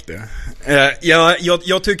märkt det?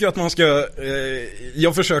 Jag tycker att man ska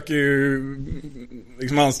jag försöker ju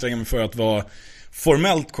liksom anstränga mig för att vara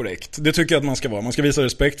formellt korrekt. Det tycker jag att man ska vara. Man ska visa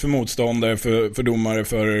respekt för motståndare, för domare,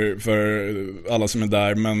 för alla som är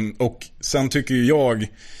där. Och sen tycker jag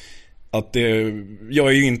att jag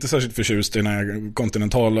är ju inte särskilt förtjust i den här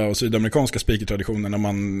kontinentala och sydamerikanska speakertraditionen när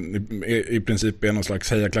man i princip är någon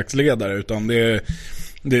slags hejaklacksledare, utan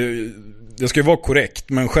det ska ju vara korrekt,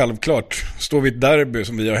 men självklart står vi i ett derby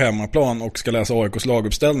som vi har hemmaplan och ska läsa AIKs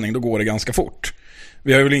laguppställning, då går det ganska fort.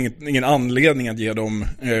 Vi har väl ingen anledning att ge dem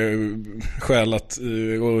skäl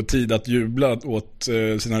och tid att jubla åt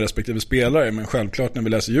sina respektive spelare, men självklart när vi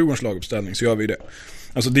läser Djurgårdens laguppställning så gör vi det.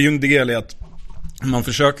 Alltså det är ju en del i att man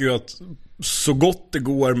försöker ju att så gott det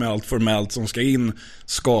går med allt formellt som ska in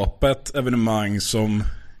skapa ett evenemang som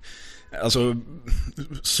alltså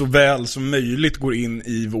så väl som möjligt går in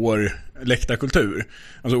i vår läktarkultur.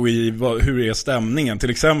 Alltså hur är stämningen? Till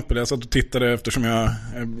exempel, jag satt och tittade, eftersom jag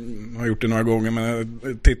har gjort det några gånger, men jag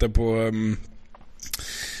tittade på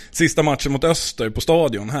sista matchen mot Öster på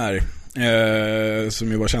stadion här,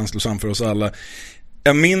 som ju var känslosam för oss alla.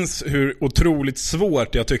 Jag minns hur otroligt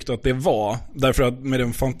svårt jag tyckte att det var, därför att med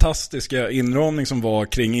den fantastiska inramning som var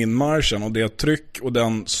kring inmarschen och det tryck och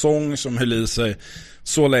den sång som höll i sig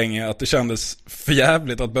så länge, att det kändes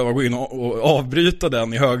förjävligt att behöva gå in och avbryta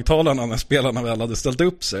den i högtalarna när spelarna väl hade ställt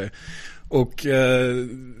upp sig. Och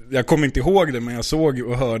jag kommer inte ihåg det, men jag såg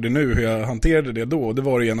och hörde nu hur jag hanterade det då. Det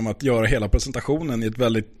var det genom att göra hela presentationen i ett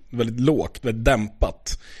väldigt, väldigt lågt, väldigt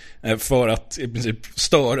dämpat, för att i princip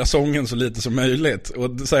störa sången så lite som möjligt.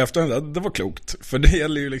 Och så efter det var klokt, för det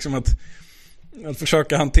gäller ju liksom att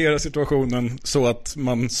försöka hantera situationen så att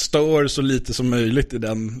man stör så lite som möjligt i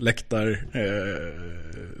den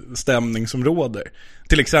läktarstämning som råder.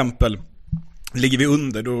 Till exempel, ligger vi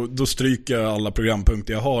under, då stryker jag alla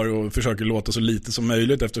programpunkter jag har och försöker låta så lite som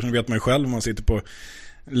möjligt, eftersom vet man själv om man sitter på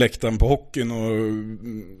läktaren på hockeyn och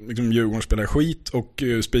liksom Djurgården spelar skit och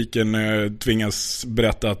speakern tvingas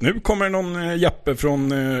berätta att nu kommer någon Jappe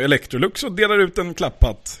från Electrolux och delar ut en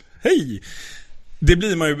klapphatt. Hej! Det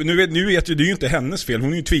blir man ju, nu vet ju, det är ju inte hennes fel,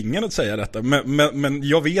 hon är ju tvingad att säga detta, men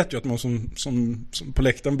jag vet ju att någon som på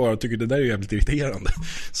läktaren bara tycker det där är jävligt irriterande.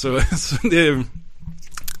 Så det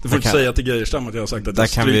du får inte säga till Geijerstam att jag har sagt att jag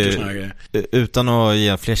stryker såna här grejer. Utan att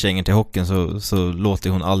ge fler kängor till hockeyn så låter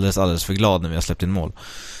hon alldeles för glad när vi har släppt in mål.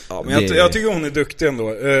 Ja, men jag tycker hon är duktig ändå.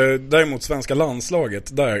 Däremot svenska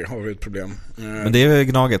landslaget, där har vi ett problem. Men det är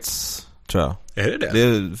Gnagets, tror jag. Är det?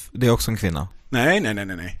 Det är också en kvinna. Nej.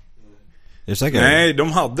 Är du säker? Nej,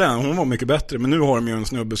 de hade en. Hon var mycket bättre. Men nu har de ju en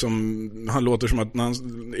snubbe som han låter som att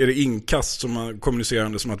är det inkast som man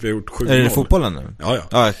kommunicerande som att vi har gjort 7-0. Är det fotbollen nu? Ja.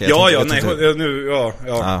 Okay,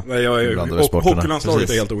 hockeylandslaget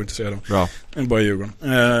är helt ointresserad av. Bra. Än bara Djurgården.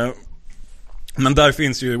 Men där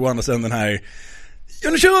finns ju å andra sidan den här, ja,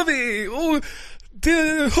 nu kör vi! Och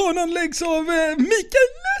hörnan läggs av Mikael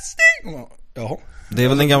Lustig! Jaha. Det är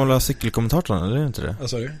väl den gamla cykelkommentatorn, eller är det inte det? Vad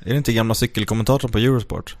sa du? Är det inte gamla cykelkommentatorn på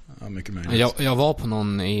Eurosport? Ja, mycket möjligt. Jag var på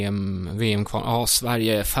någon VM-kval,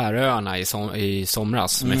 Sverige-Färöarna i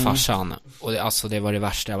somras med farsan. Och det var det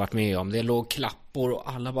värsta jag varit med om. Det låg klappor och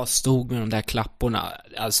alla bara stod med de där klapporna.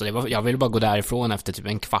 Alltså jag ville bara gå därifrån efter typ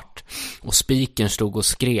en kvart. Och spiken stod och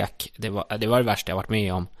skrek. Det var det värsta jag varit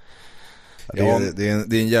med om. Det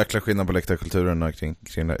är en jäkla skillnad på läktarkulturen kring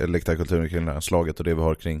läktarkulturen kring det här slaget och det vi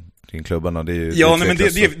har kring klubbarna. Det är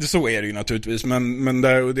ju så är det ju naturligtvis,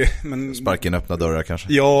 men sparken öppna dörrar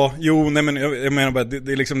kanske. Ja, men jag menar bara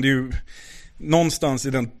det är liksom, det är ju någonstans i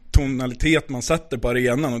den tonalitet man sätter på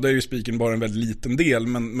arenan, och där är ju spiken bara en väldigt liten del,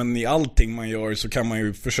 men i allting man gör så kan man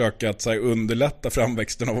ju försöka att så här, underlätta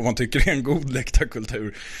framväxten av vad man tycker är en god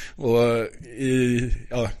läktarkultur. Och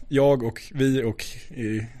jag och vi och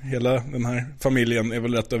i hela den här familjen är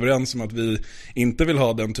väl rätt överens om att vi inte vill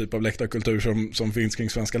ha den typ av läktarkultur som finns kring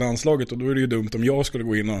svenska landslaget, och då är det ju dumt om jag skulle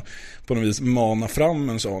gå in och på något vis mana fram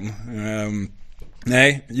en sån.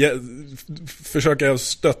 Nej, försöka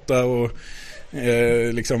stötta och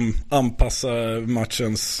liksom anpassa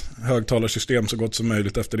matchens högtalarsystem så gott som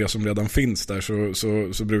möjligt efter det som redan finns där,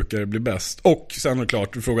 så brukar det bli bäst. Och sen är det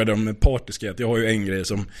klart, du frågade om partiskhet. Jag har ju en grej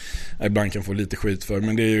som jag ibland kan få lite skit för,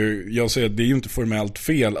 men det är ju, jag säger att det är ju inte formellt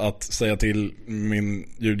fel att säga till min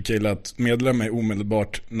ljudkille att meddela mig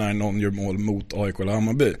omedelbart när någon gör mål mot AIK eller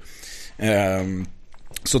Hammarby.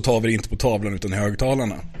 Så tar vi det inte på tavlan utan i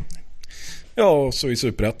högtalarna. Ja, och så i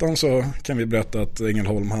Superettan så kan vi berätta att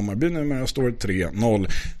Ängelholm-Hammarby nu står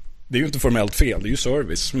 3-0. Det är ju inte formellt fel, det är ju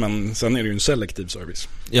service, men sen är det ju en selektiv service.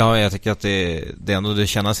 Ja, jag tycker att det är ändå du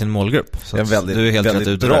känner sin målgrupp. Så en väldigt, du är helt väldigt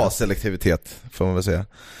rätt bra selektivitet, får man väl säga.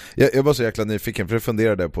 Jag är bara så jäkla nyfiken, för jag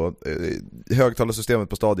funderade på högtalarsystemet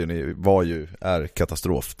på stadion är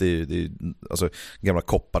katastrof. Det är alltså gamla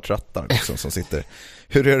koppartrattar liksom, som sitter.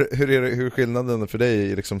 Hur är skillnaden för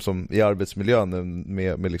dig liksom, som i arbetsmiljön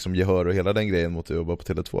med liksom gehör och hela den grejen mot att jobba på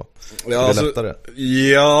Tele2? Ja, är det lättare?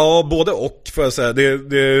 Ja, både och får jag säga. Det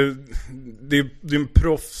är en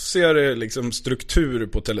proffsigare liksom, struktur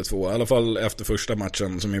på Tele2, i alla fall efter första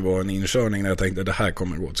matchen som ju var en inkörning när jag tänkte att det här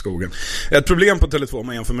kommer gå åt skogen. Ett problem på Tele2 om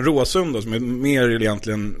man jämför med Råsunda som är mer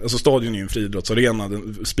egentligen, alltså stadion är ju en friidrottsarena,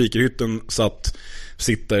 speakerhytten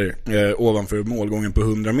sitter ovanför målgången på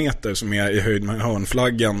 100 meter som är i höjd med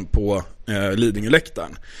hörnflaggan på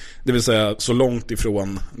Lidingöläktaren. Det vill säga så långt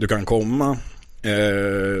ifrån du kan komma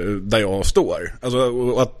där jag står. Alltså,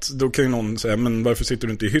 och att då kan ju någon säga, men varför sitter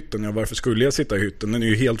du inte i hytten? Ja, varför skulle jag sitta i hytten? Den är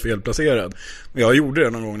ju helt felplacerad. Jag gjorde det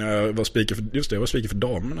någon gång när jag var speaker för, jag var speaker för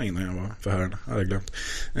damerna innan jag var för herrarna. Jag hade glömt.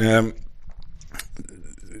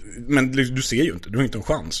 Men du ser ju inte, du har inte en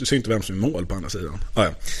chans. Du ser inte vem som är mål på andra sidan. Ja.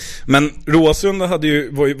 Men Råsunda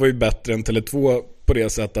var ju bättre än Tele2 på det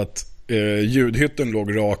sättet att ljudhytten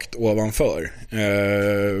låg rakt ovanför.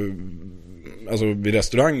 Alltså vid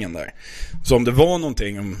restaurangen där. Så om det var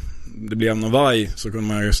någonting, om det blev någon vaj, så kunde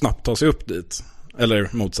man ju snabbt ta sig upp dit. Eller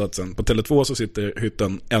motsatsen. På Tele2 så sitter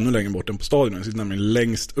hytten ännu längre bort än på stadion. Den sitter nämligen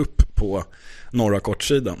längst upp på norra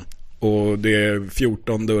kortsidan. Och det är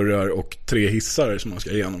 14 dörrar och 3 hissar som man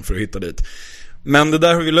ska igenom för att hitta dit. Men det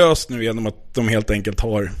där har vi löst nu genom att de helt enkelt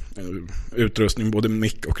har utrustning, både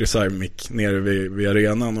mick och reservmick nere vid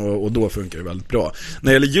arenan, och då funkar det väldigt bra.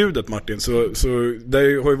 När det gäller ljudet, Martin, så det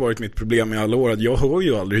har ju varit mitt problem i alla år att jag hör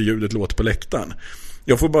ju aldrig hur ljudet låter på läktaren.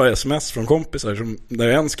 Jag får bara sms från kompisar där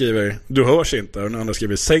en skriver du hörs inte och den andra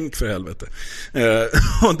skriver sänk för helvete.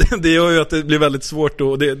 Och det gör ju att det blir väldigt svårt,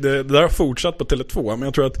 och det där har fortsatt på Tele2, men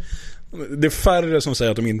jag tror att det är färre som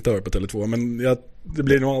säger att de inte hör på Tele2, men det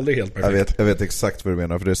blir nog aldrig helt perfekt. Jag vet exakt vad du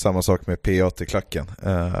menar, för det är samma sak med P8 i klacken.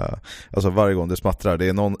 Alltså varje gång det smattrar, det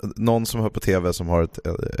är någon som hör på TV som har ett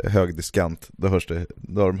högdiskant, då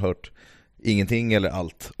har de hört ingenting eller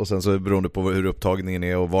allt, och sen så beroende på hur upptagningen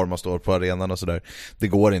är och var man står på arenan och sådär, det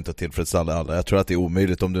går inte att tillfredsställa alla. Jag tror att det är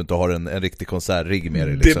omöjligt om du inte har en riktig konsertrigg med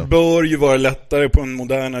dig liksom. Det bör ju vara lättare på en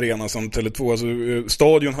modern arena som Tele2. Alltså,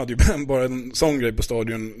 stadion hade ju bara en sån grej på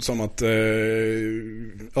stadion som att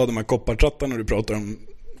de här koppartrattarna du pratar om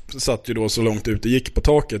satt ju då så långt ut det gick på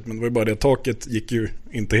taket, men det var ju bara det, taket gick ju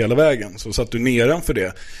inte hela vägen, så satt du nedanför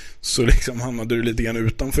det så liksom hamnade du lite grann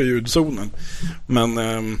utanför ljudzonen. Men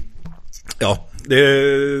ja,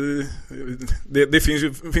 det finns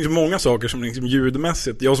ju många saker som liksom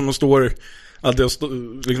ljudmässigt. Jag som alltid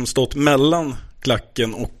har liksom stått mellan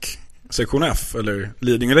klacken och sektion F eller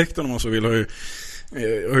Lidingöläktaren om man så vill,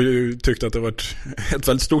 har ju tyckt att det har varit ett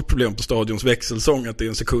väldigt stort problem på stadions växelsång att det är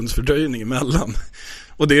en sekunds fördröjning emellan.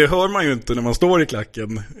 Och det hör man ju inte när man står i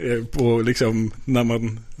klacken på liksom, när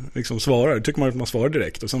man liksom svarar. Tycker man att man svarar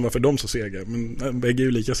direkt, och sen varför de så sega, men bägge är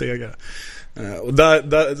ju lika sega. Och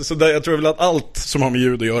där jag tror väl att allt som har med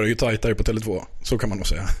ljud att göra är ju tajtare på Tele2. Så kan man nog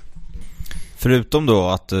säga. Förutom då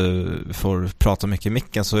att du får prata mycket i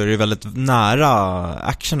micken, så är det ju väldigt nära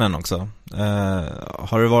actionen också.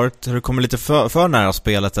 Har du kommit lite för nära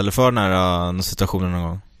spelet eller för nära situationen någon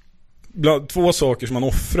gång? Två saker som man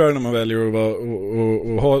offrar när man väljer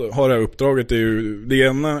att ha det här uppdraget är ju, det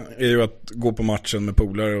ena är ju att gå på matchen med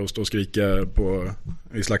polare och stå och skrika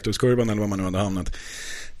i slakthuskurvan eller vad man nu hade hamnat.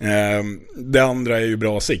 Det andra är ju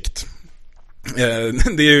bra sikt.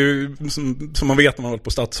 Det är ju som man vet när man har varit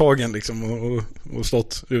på Stadshagen liksom, och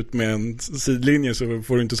stått ut med en sidlinje, så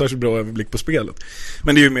får du inte särskilt bra överblick på spelet.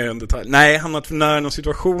 Men det är ju mer en detalj. Nej, hamnat för nära någon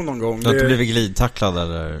situation någon gång. Du har inte blivit glidtacklad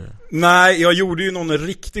eller? Nej, jag gjorde ju någon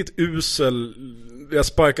riktigt usel. Jag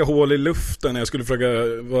sparkade hål i luften när jag skulle försöka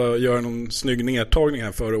göra någon snygg nedtagning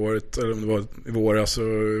här förra året, eller om det var i våras, så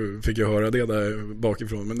fick jag höra det där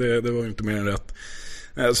bakifrån. Men det var ju inte mer än rätt.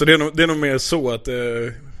 Så det är nog mer så att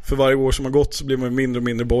för varje år som har gått så blir man mindre och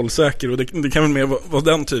mindre bollsäker, och det kan väl mer vara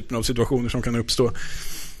den typen av situationer som kan uppstå.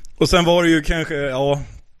 Och sen var det ju kanske,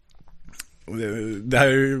 det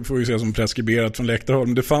här får vi säga som preskriberat från läktarhåll,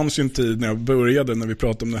 men det fanns ju en tid när jag började, när vi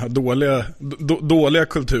pratade om den här dåliga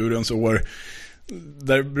kulturens år,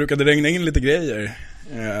 där brukade regna in lite grejer.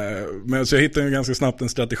 Men så jag hittade ju ganska snabbt en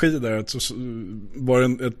strategi där, att så var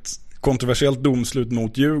det ett kontroversiellt domslut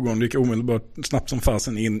mot Djurgården, det gick omedelbart snabbt som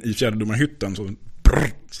fasen in i fjärdedomarhytten, så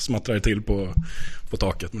smattrade det till på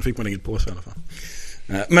taket, men fick man inget på sig i alla fall.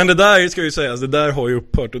 Men det där ska ju sägas, det där har ju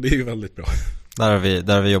upphört, och det är ju väldigt bra. Där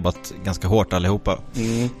har vi jobbat ganska hårt allihopa.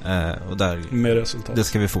 Och där, med resultat. Det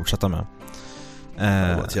ska vi fortsätta med.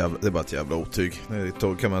 Det är bara ett jävla otyg.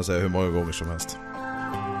 Det kan man säga hur många gånger som helst.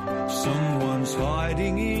 Someone's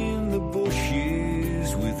hiding in the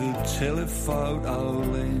bushes with a telephoto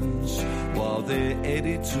lens, while their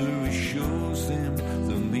editor assures them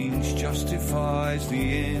the means justifies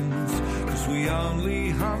the ends. 'Cause we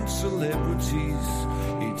only hunt celebrities,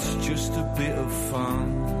 it's just a bit of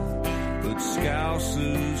fun. But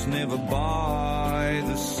Scousers never buy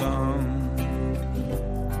the sun.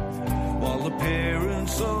 While the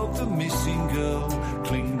parents of the missing girl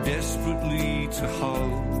cling desperately to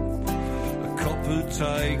hope, a copper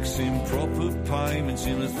takes improper payments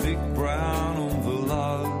in a thick brown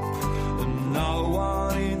envelope, and no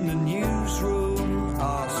one in the newsroom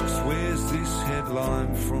asks where's this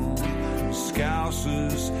headline from.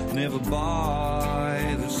 Scousers never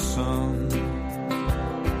buy the sun.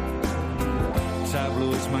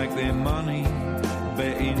 Tabloids make their money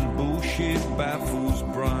betting bullshit baffles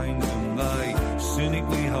brains, and they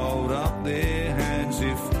cynically hold up their hands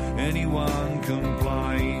if anyone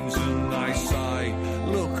complains, and they say,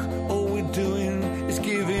 look, all we're doing is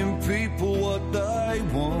giving people what they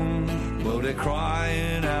want. Well, they're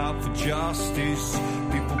crying out for justice,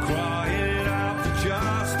 people crying out for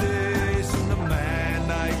justice, and the man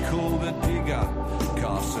they call the digger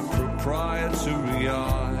casts a proprietary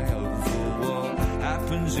eye over what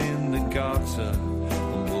happens in the gutter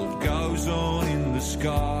and what goes on in the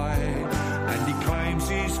sky, and he claims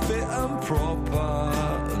he's fit and proper,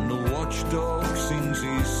 and the watchdog sings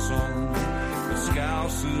his song. The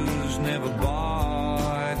Scousers never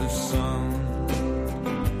buy the sun.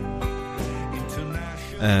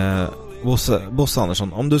 Bosse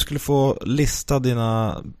Andersson, om du skulle få lista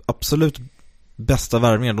dina absolut bästa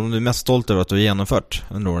värvningar, de du är mest stolt över att du har genomfört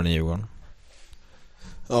under åren i Djurgården?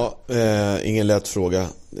 Ja, ingen lätt fråga.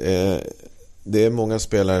 Det är många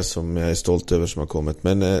spelare som jag är stolt över som har kommit,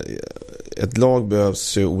 men ett lag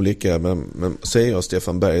behövs ju olika. Men säger jag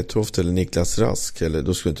Stefan Bergtoft eller Niklas Rask, eller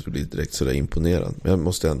då skulle jag inte bli direkt så där imponerad. Men jag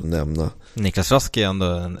måste ändå nämna Niklas Rask är ändå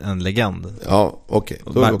en legend. Ja, okej.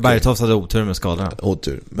 Bergtoft hade otur med skadorna.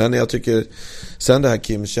 Otur. Men jag tycker sen det här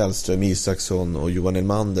Kim Källström, Isaksson och Johan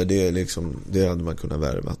Elmander, det är liksom, det hade man kunnat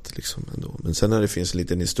värvat liksom ändå. Men sen när det finns en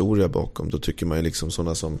liten historia bakom, då tycker man ju liksom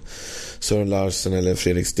sådana som Sören Larsen eller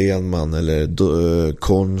Fredrik Stenman eller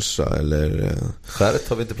Konsa eller Skäret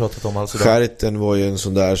har vi inte pratat om alls idag. Skärten var ju en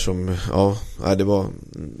sån där som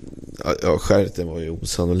Skärten var ju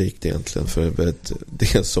osannolikt egentligen, för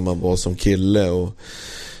det som man var som kille och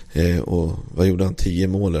vad gjorde han, 10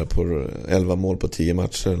 mål där på 11 mål på 10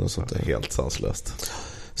 matcher eller något sånt där. Helt sanslöst.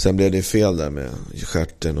 Sen blev det fel där med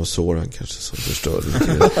Skärten och Soran kanske som förstörde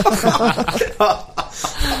lite.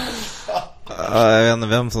 Jag vet inte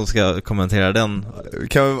vem som ska kommentera den.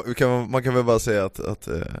 Man kan väl bara säga att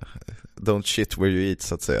don't shit where you eat,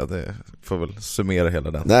 så att säga. Det får väl summera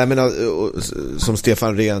hela den. Nej, men som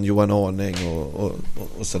Stefan Rehn, Johan Arning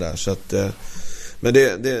och sådär. Så att, men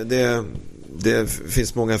det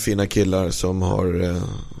finns många fina killar som har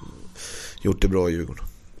gjort det bra i Djurgården.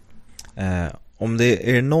 Om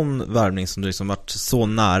det är någon värvning som du liksom varit så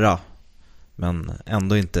nära men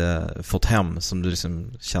ändå inte fått hem, som du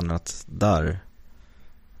liksom känner att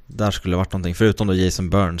där skulle det varit någonting, förutom då Jason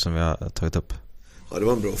Byrne som vi har tagit upp? Ja, det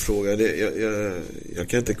var en bra fråga. Jag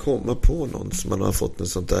kan inte komma på någon som man har fått en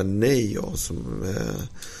sånt där nej av,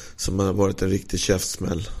 som har varit en riktig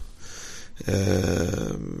käftsmäll.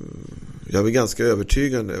 Jag är ganska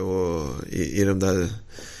övertygande och i de där,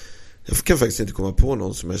 jag kan faktiskt inte komma på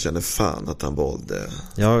någon som jag känner fan att han valde.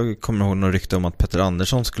 Jag kommer ihåg något rykte om att Petter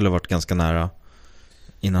Andersson skulle varit ganska nära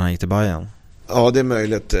innan han gick till Bayern. Ja, det är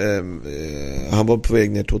möjligt. Han var på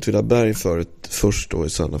väg ner till Åtvidaberg först då i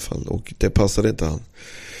sådana fall, och det passade inte han.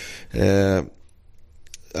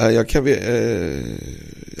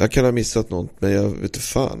 Jag kan ha missat något, men jag vet inte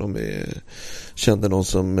fan om vi kände någon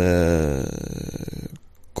som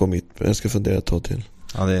kom hit. Jag ska fundera ett tag till.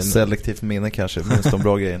 Ja, det är selektivt minne kanske, minst de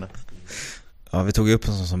bra grejerna. Ja, vi tog upp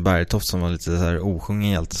en sån som Bergtoft som var lite så här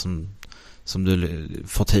osjungen hjälte som du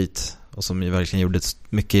fått hit och som ju verkligen gjorde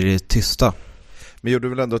mycket i det tysta. Men gjorde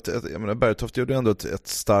väl ändå jag menar, Bergtoft gjorde ändå ett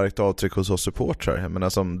starkt avtryck hos oss supportrar. Jag menar,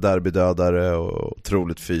 som derbydödare och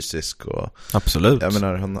otroligt fysisk och, absolut. Jag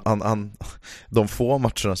menar, han de få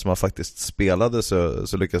matcherna som han faktiskt spelade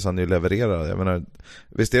så lyckas han ju leverera. Jag menar,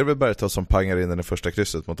 visst är det väl Bergtoft som pangar in i det första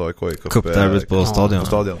krysset mot AIK i cupderbyt på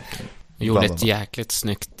stadion. Gjorde ett jäkligt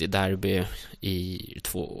snyggt derby i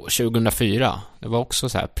 2004. Det var också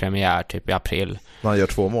så här premiär typ i april. Han gör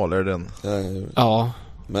 2 mål, är det den? Ja.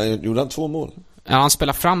 Men gjorde han 2 mål? Ja, han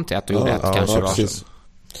spelade fram till att du gjorde ett kanske. Ja, precis.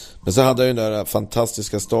 Men så hade han ju den där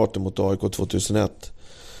fantastiska starten mot AIK 2001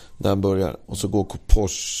 när han börjar, och så går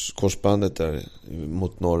korsbandet där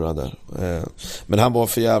mot norra där. Men han var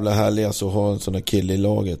för jävla härlig alltså, att ha en sån där kille i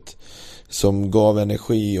laget som gav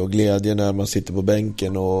energi och glädje när man sitter på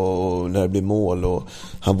bänken och när det blir mål. Och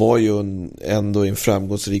han var ju ändå i en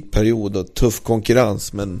framgångsrik period och tuff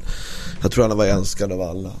konkurrens, men jag tror han var älskad av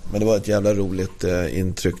alla. Men det var ett jävla roligt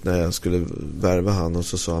intryck när jag skulle värva han, och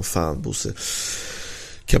så sa han, fan Bosse,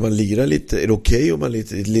 kan man lira lite, är det okej om man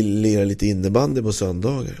lirar lite innebandy på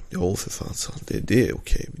söndagar? Ja, för fan, så det är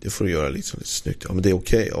okej. Det får du göra liksom lite snyggt. Ja, men det är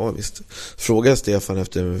okej. Ja, visst. Fråga Stefan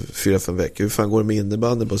efter 4-5 veckor, hur fan går det med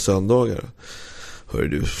innebandy på söndagar? Hör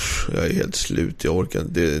du, jag är helt slut. Jag orkar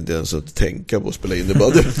inte, det är ens att tänka på att spela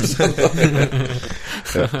innebandy.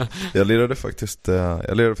 Jag lirade faktiskt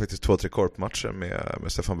 2-3 korpmatcher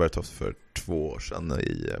med Stefan Bergtoft för 2 år sedan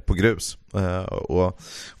på grus. Och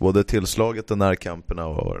både tillslaget, den här kamperna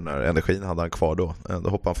och den här energin hade han kvar då. Då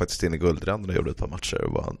hoppade han faktiskt in i guldrändan och gjorde ett par matcher.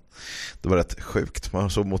 Det var rätt sjukt. Man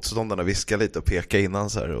såg motståndarna viska lite och peka innan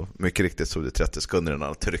så här, och mycket riktigt stod det 30 sekunder innan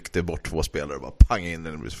han tryckte bort 2 spelare och bara pang in i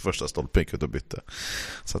den första stolpen ut och bytte.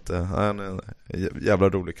 Så att han är en jävla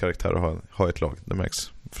rolig karaktär att ha ett lag. Det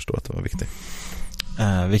märks. Jag förstår att det var viktigt.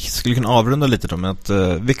 Vi skulle kunna avrunda lite då med att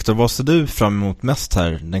Viktor, vad ser du fram emot mest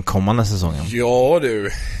här den kommande säsongen? Ja du,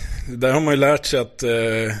 där har man ju lärt sig att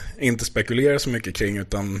inte spekulera så mycket kring,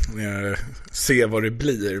 utan se vad det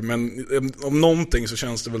blir. Men om någonting så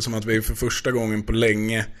känns det väl som att vi för första gången på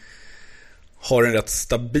länge har en rätt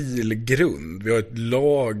stabil grund. Vi har ett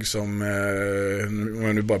lag som, om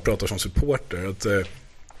jag nu bara pratar som supporter, att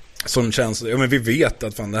som känns, ja men vi vet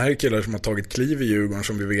att fan, det här är killar som har tagit kliv i Djurgården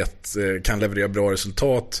som vi vet kan leverera bra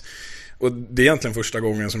resultat. Och det är egentligen första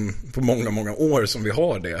gången som på många år som vi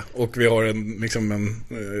har det. Och vi har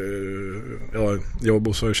jag och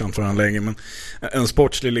Bosse har ju känt varandra länge, men en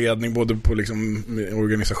sportslig ledning både på liksom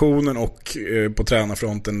organisationen och på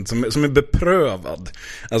tränarfronten som är beprövad.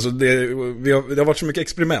 Alltså det har varit så mycket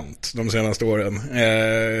experiment de senaste åren.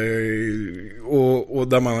 Och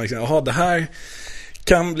där man liksom, jaha, det här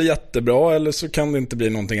kan bli jättebra, eller så kan det inte bli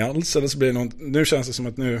någonting alls, eller så blir det nu känns det som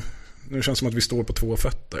att nu känns det som att vi står på 2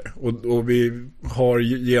 fötter. Och vi har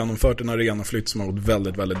genomfört en arenaflytt som har gått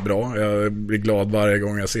väldigt, väldigt bra. Jag blir glad varje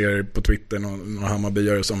gång jag ser på Twitter några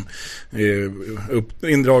Hammarbyare som är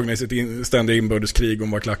indragna i sitt ständiga inbördeskrig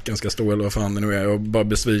om var klacken ska stå eller vad fan det nu är. Och bara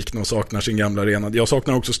besvikna och saknar sin gamla arena. Jag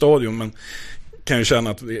saknar också stadion, men kan ju känna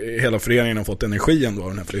att hela föreningen har fått energi ändå av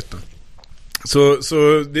den här flytten.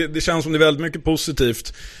 Så det känns som det är väldigt mycket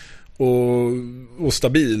positivt och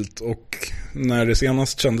stabilt, och när det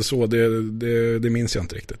senast kändes så, det minns jag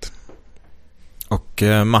inte riktigt. Och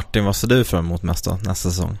Martin, vad ser du fram emot mest då, nästa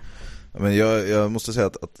säsong? Men jag måste säga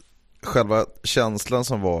att själva känslan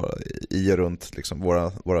som var i runt liksom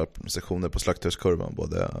våra sektioner på Slakthuskurvan,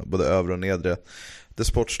 både övre och nedre, det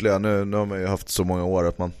sportsliga, nu har man ju haft så många år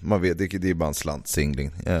att man vet, det är bara en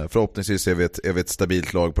slantsingling. Förhoppningsvis är vi ett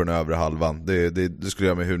stabilt lag på den övre halvan. Det skulle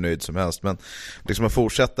göra mig hur nöjd som helst. Men liksom att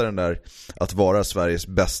fortsätta den där att vara Sveriges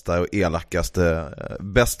bästa och elakaste,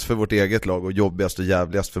 bäst för vårt eget lag och jobbigast och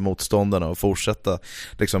jävligast för motståndarna, och fortsätta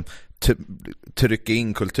liksom trycka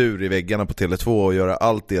in kultur i väggarna på Tele2 och göra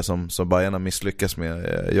allt det som Bayern har misslyckas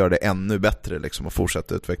med, göra det ännu bättre liksom, och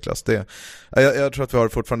fortsätta utvecklas. Jag tror att vi har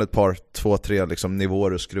fortfarande ett par, 2-3 liksom,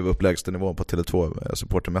 nivåer att skruva upp lägsta nivån på Tele2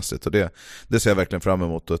 supportermässigt, och det ser jag verkligen fram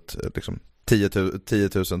emot. Ett, liksom, 10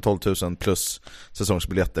 000, 12 000 plus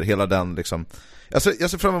säsongsbiljetter, hela den liksom. Jag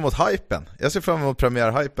ser fram emot hypen. Jag ser fram emot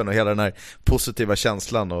premiärhypen och hela den här positiva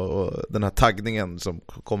känslan och den här taggningen som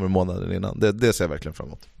kommer månaden innan. Det ser jag verkligen fram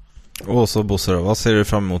emot. Och så Bosse då, vad ser du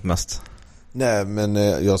fram emot mest? Nej, men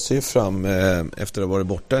jag ser fram efter att ha varit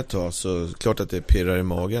borta ett tag, så klart att det pirrar i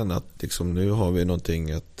magen att liksom, nu har vi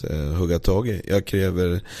någonting att hugga tag i. Jag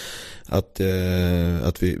kräver att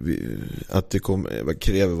det kommer,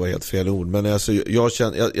 kräver var helt fel ord, men alltså, jag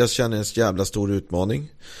känner en jävla stor utmaning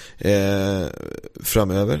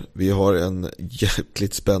framöver. Vi har en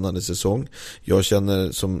jäkligt spännande säsong. Jag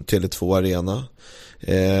känner som Tele2 Arena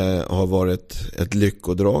har varit ett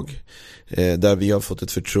lyckodrag, där vi har fått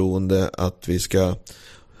ett förtroende att vi ska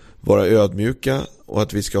vara ödmjuka och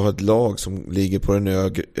att vi ska ha ett lag som ligger på den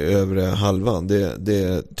övre halvan.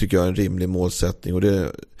 Det tycker jag är en rimlig målsättning, och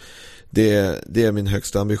det är min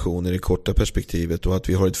högsta ambition i det korta perspektivet, och att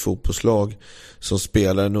vi har ett fotbollslag som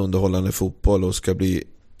spelar en underhållande fotboll och ska bli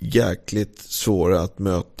jäkligt svåra att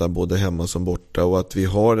möta både hemma som borta, och att vi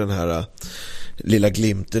har den här lilla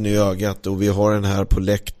glimten i ögat, och vi har den här på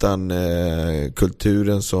läktaren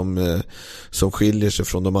kulturen som skiljer sig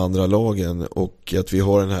från de andra lagen, och att vi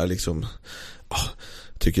har den här liksom,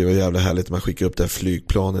 tycker det var jävla härligt att man skickar upp det här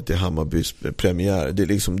flygplanet i Hammarbys premiär. Det är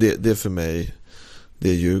liksom, det för mig, det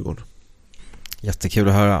är Djurgården. Jättekul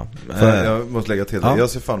att höra. Jag måste lägga till det. Jag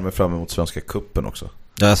ser fram emot Svenska cupen också.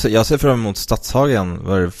 Jag ser fram emot Stadshagen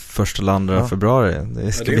var det 1 eller 2 februari.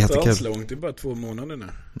 Det ska bli jättekul. Det är inte alls långt, det är bara 2 månader nu.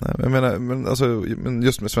 Nej, men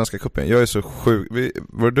just med Svenska cupen, jag är så sjuk.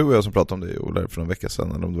 Var det du och jag som pratade om det, Ola, för en vecka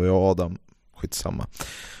sedan, eller om det var jag och Adam, skitsamma.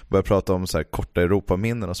 Började prata om så här korta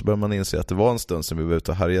Europaminnen, och så börjar man inse att det var en stund sedan vi var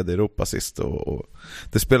ute och härjade i Europa sist, och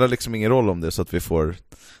det spelar liksom ingen roll om det är så att vi får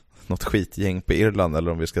något skitgäng på Irland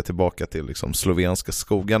eller om vi ska tillbaka till liksom slovenska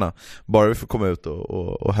skogarna. Bara vi får komma ut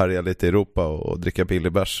och härja lite i Europa och dricka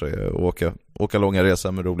billig bärs och åka långa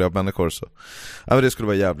resor med roliga människor, så ja, men det skulle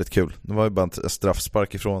vara jävligt kul. Det var ju bara en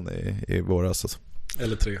straffspark ifrån i våras alltså.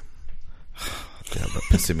 Eller 3. Jävla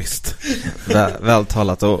pessimist.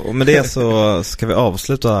 Vältalat, och med det så ska vi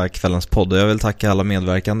avsluta kvällens podd, och jag vill tacka alla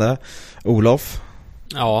medverkande. Olof.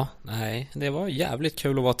 Ja, nej, det var jävligt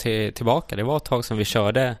kul att vara tillbaka. Det var ett tag sedan vi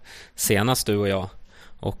körde senast, du och jag.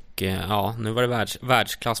 Och ja, nu var det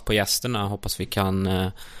världsklass på gästerna. Hoppas vi kan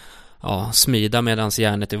smida medans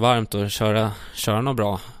järnet är varmt och köra något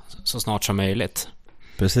bra så snart som möjligt.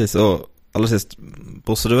 Precis, och allra sist,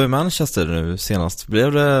 Bosse, du var i Manchester nu senast.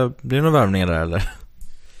 Blev det några värvningar där eller?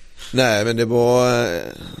 Nej, men det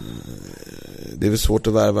är väl svårt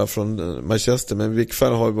att värva från Manchester, men i vilket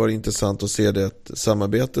fall har det varit intressant att se det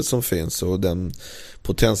samarbete som finns och den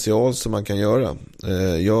potential som man kan göra.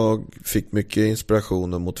 Jag fick mycket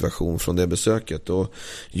inspiration och motivation från det besöket, och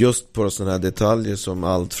just på sådana här detaljer som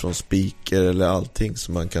allt från speaker eller allting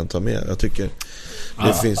som man kan ta med. Jag tycker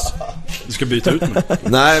det finns... Du ska byta ut mig.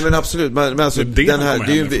 Nej, men absolut. Men alltså, den här,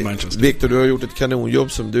 det är ju, Victor, du har gjort ett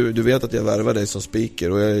kanonjobb som du vet att jag värvar dig som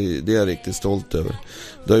speaker, och det är jag riktigt stolt över.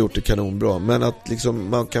 Du har gjort det kanonbra, men att liksom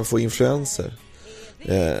man kan få influenser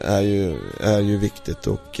är ju viktigt,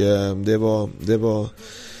 och det var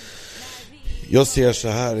jag ser så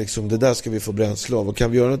här liksom, det där ska vi få bränsle av, och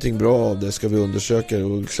kan vi göra någonting bra av det ska vi undersöka det,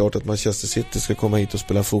 och klart att Manchester City ska komma hit och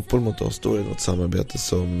spela fotboll mot oss, då är det något samarbete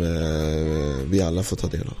som vi alla får ta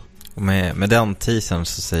del av. Och med den teasern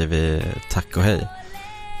så säger vi tack och hej.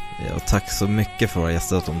 Och tack så mycket för våra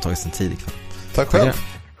gäster att de tagit sin tid ikväll. Tack själv.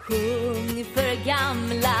 Sjung för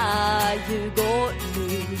gamla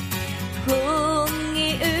Djurgården, sjung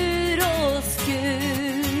i ur och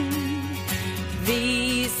skur,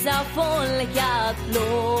 visa folk att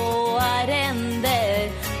blåa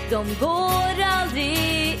ränder, de går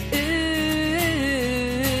aldrig ur.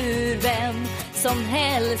 Vem som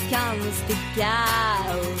helst kan sticka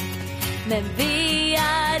upp, men vi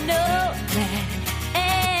är nummer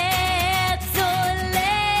ett så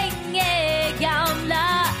länge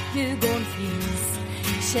gamla Djurgården finns,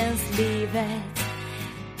 känns livet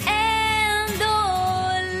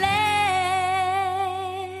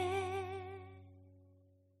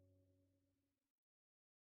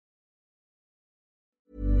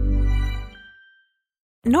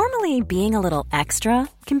Normally, being a little extra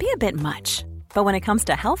can be a bit much, but when it comes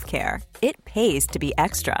to healthcare, it pays to be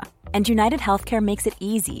extra. And United Healthcare makes it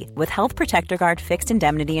easy with Health Protector Guard fixed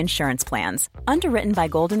indemnity insurance plans. Underwritten by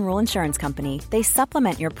Golden Rule Insurance Company, they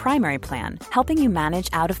supplement your primary plan, helping you manage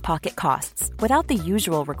out-of-pocket costs without the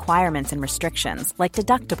usual requirements and restrictions like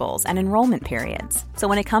deductibles and enrollment periods. So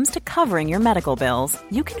when it comes to covering your medical bills,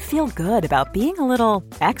 you can feel good about being a little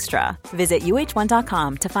extra. Visit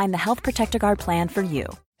uh1.com to find the Health Protector Guard plan for you.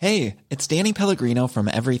 Hey, it's Danny Pellegrino from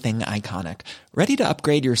Everything Iconic. Ready to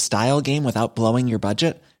upgrade your style game without blowing your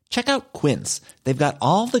budget? Check out Quince. They've got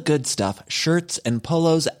all the good stuff, shirts and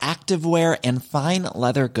polos, activewear, and fine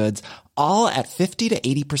leather goods, all at 50 to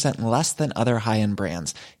 80% less than other high-end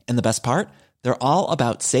brands. And the best part? They're all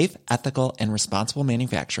about safe, ethical, and responsible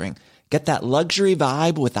manufacturing. Get that luxury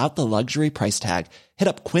vibe without the luxury price tag. Hit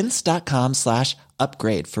up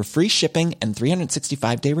quince.com/upgrade for free shipping and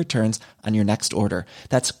 365-day returns on your next order.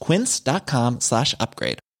 That's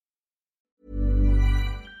quince.com/upgrade.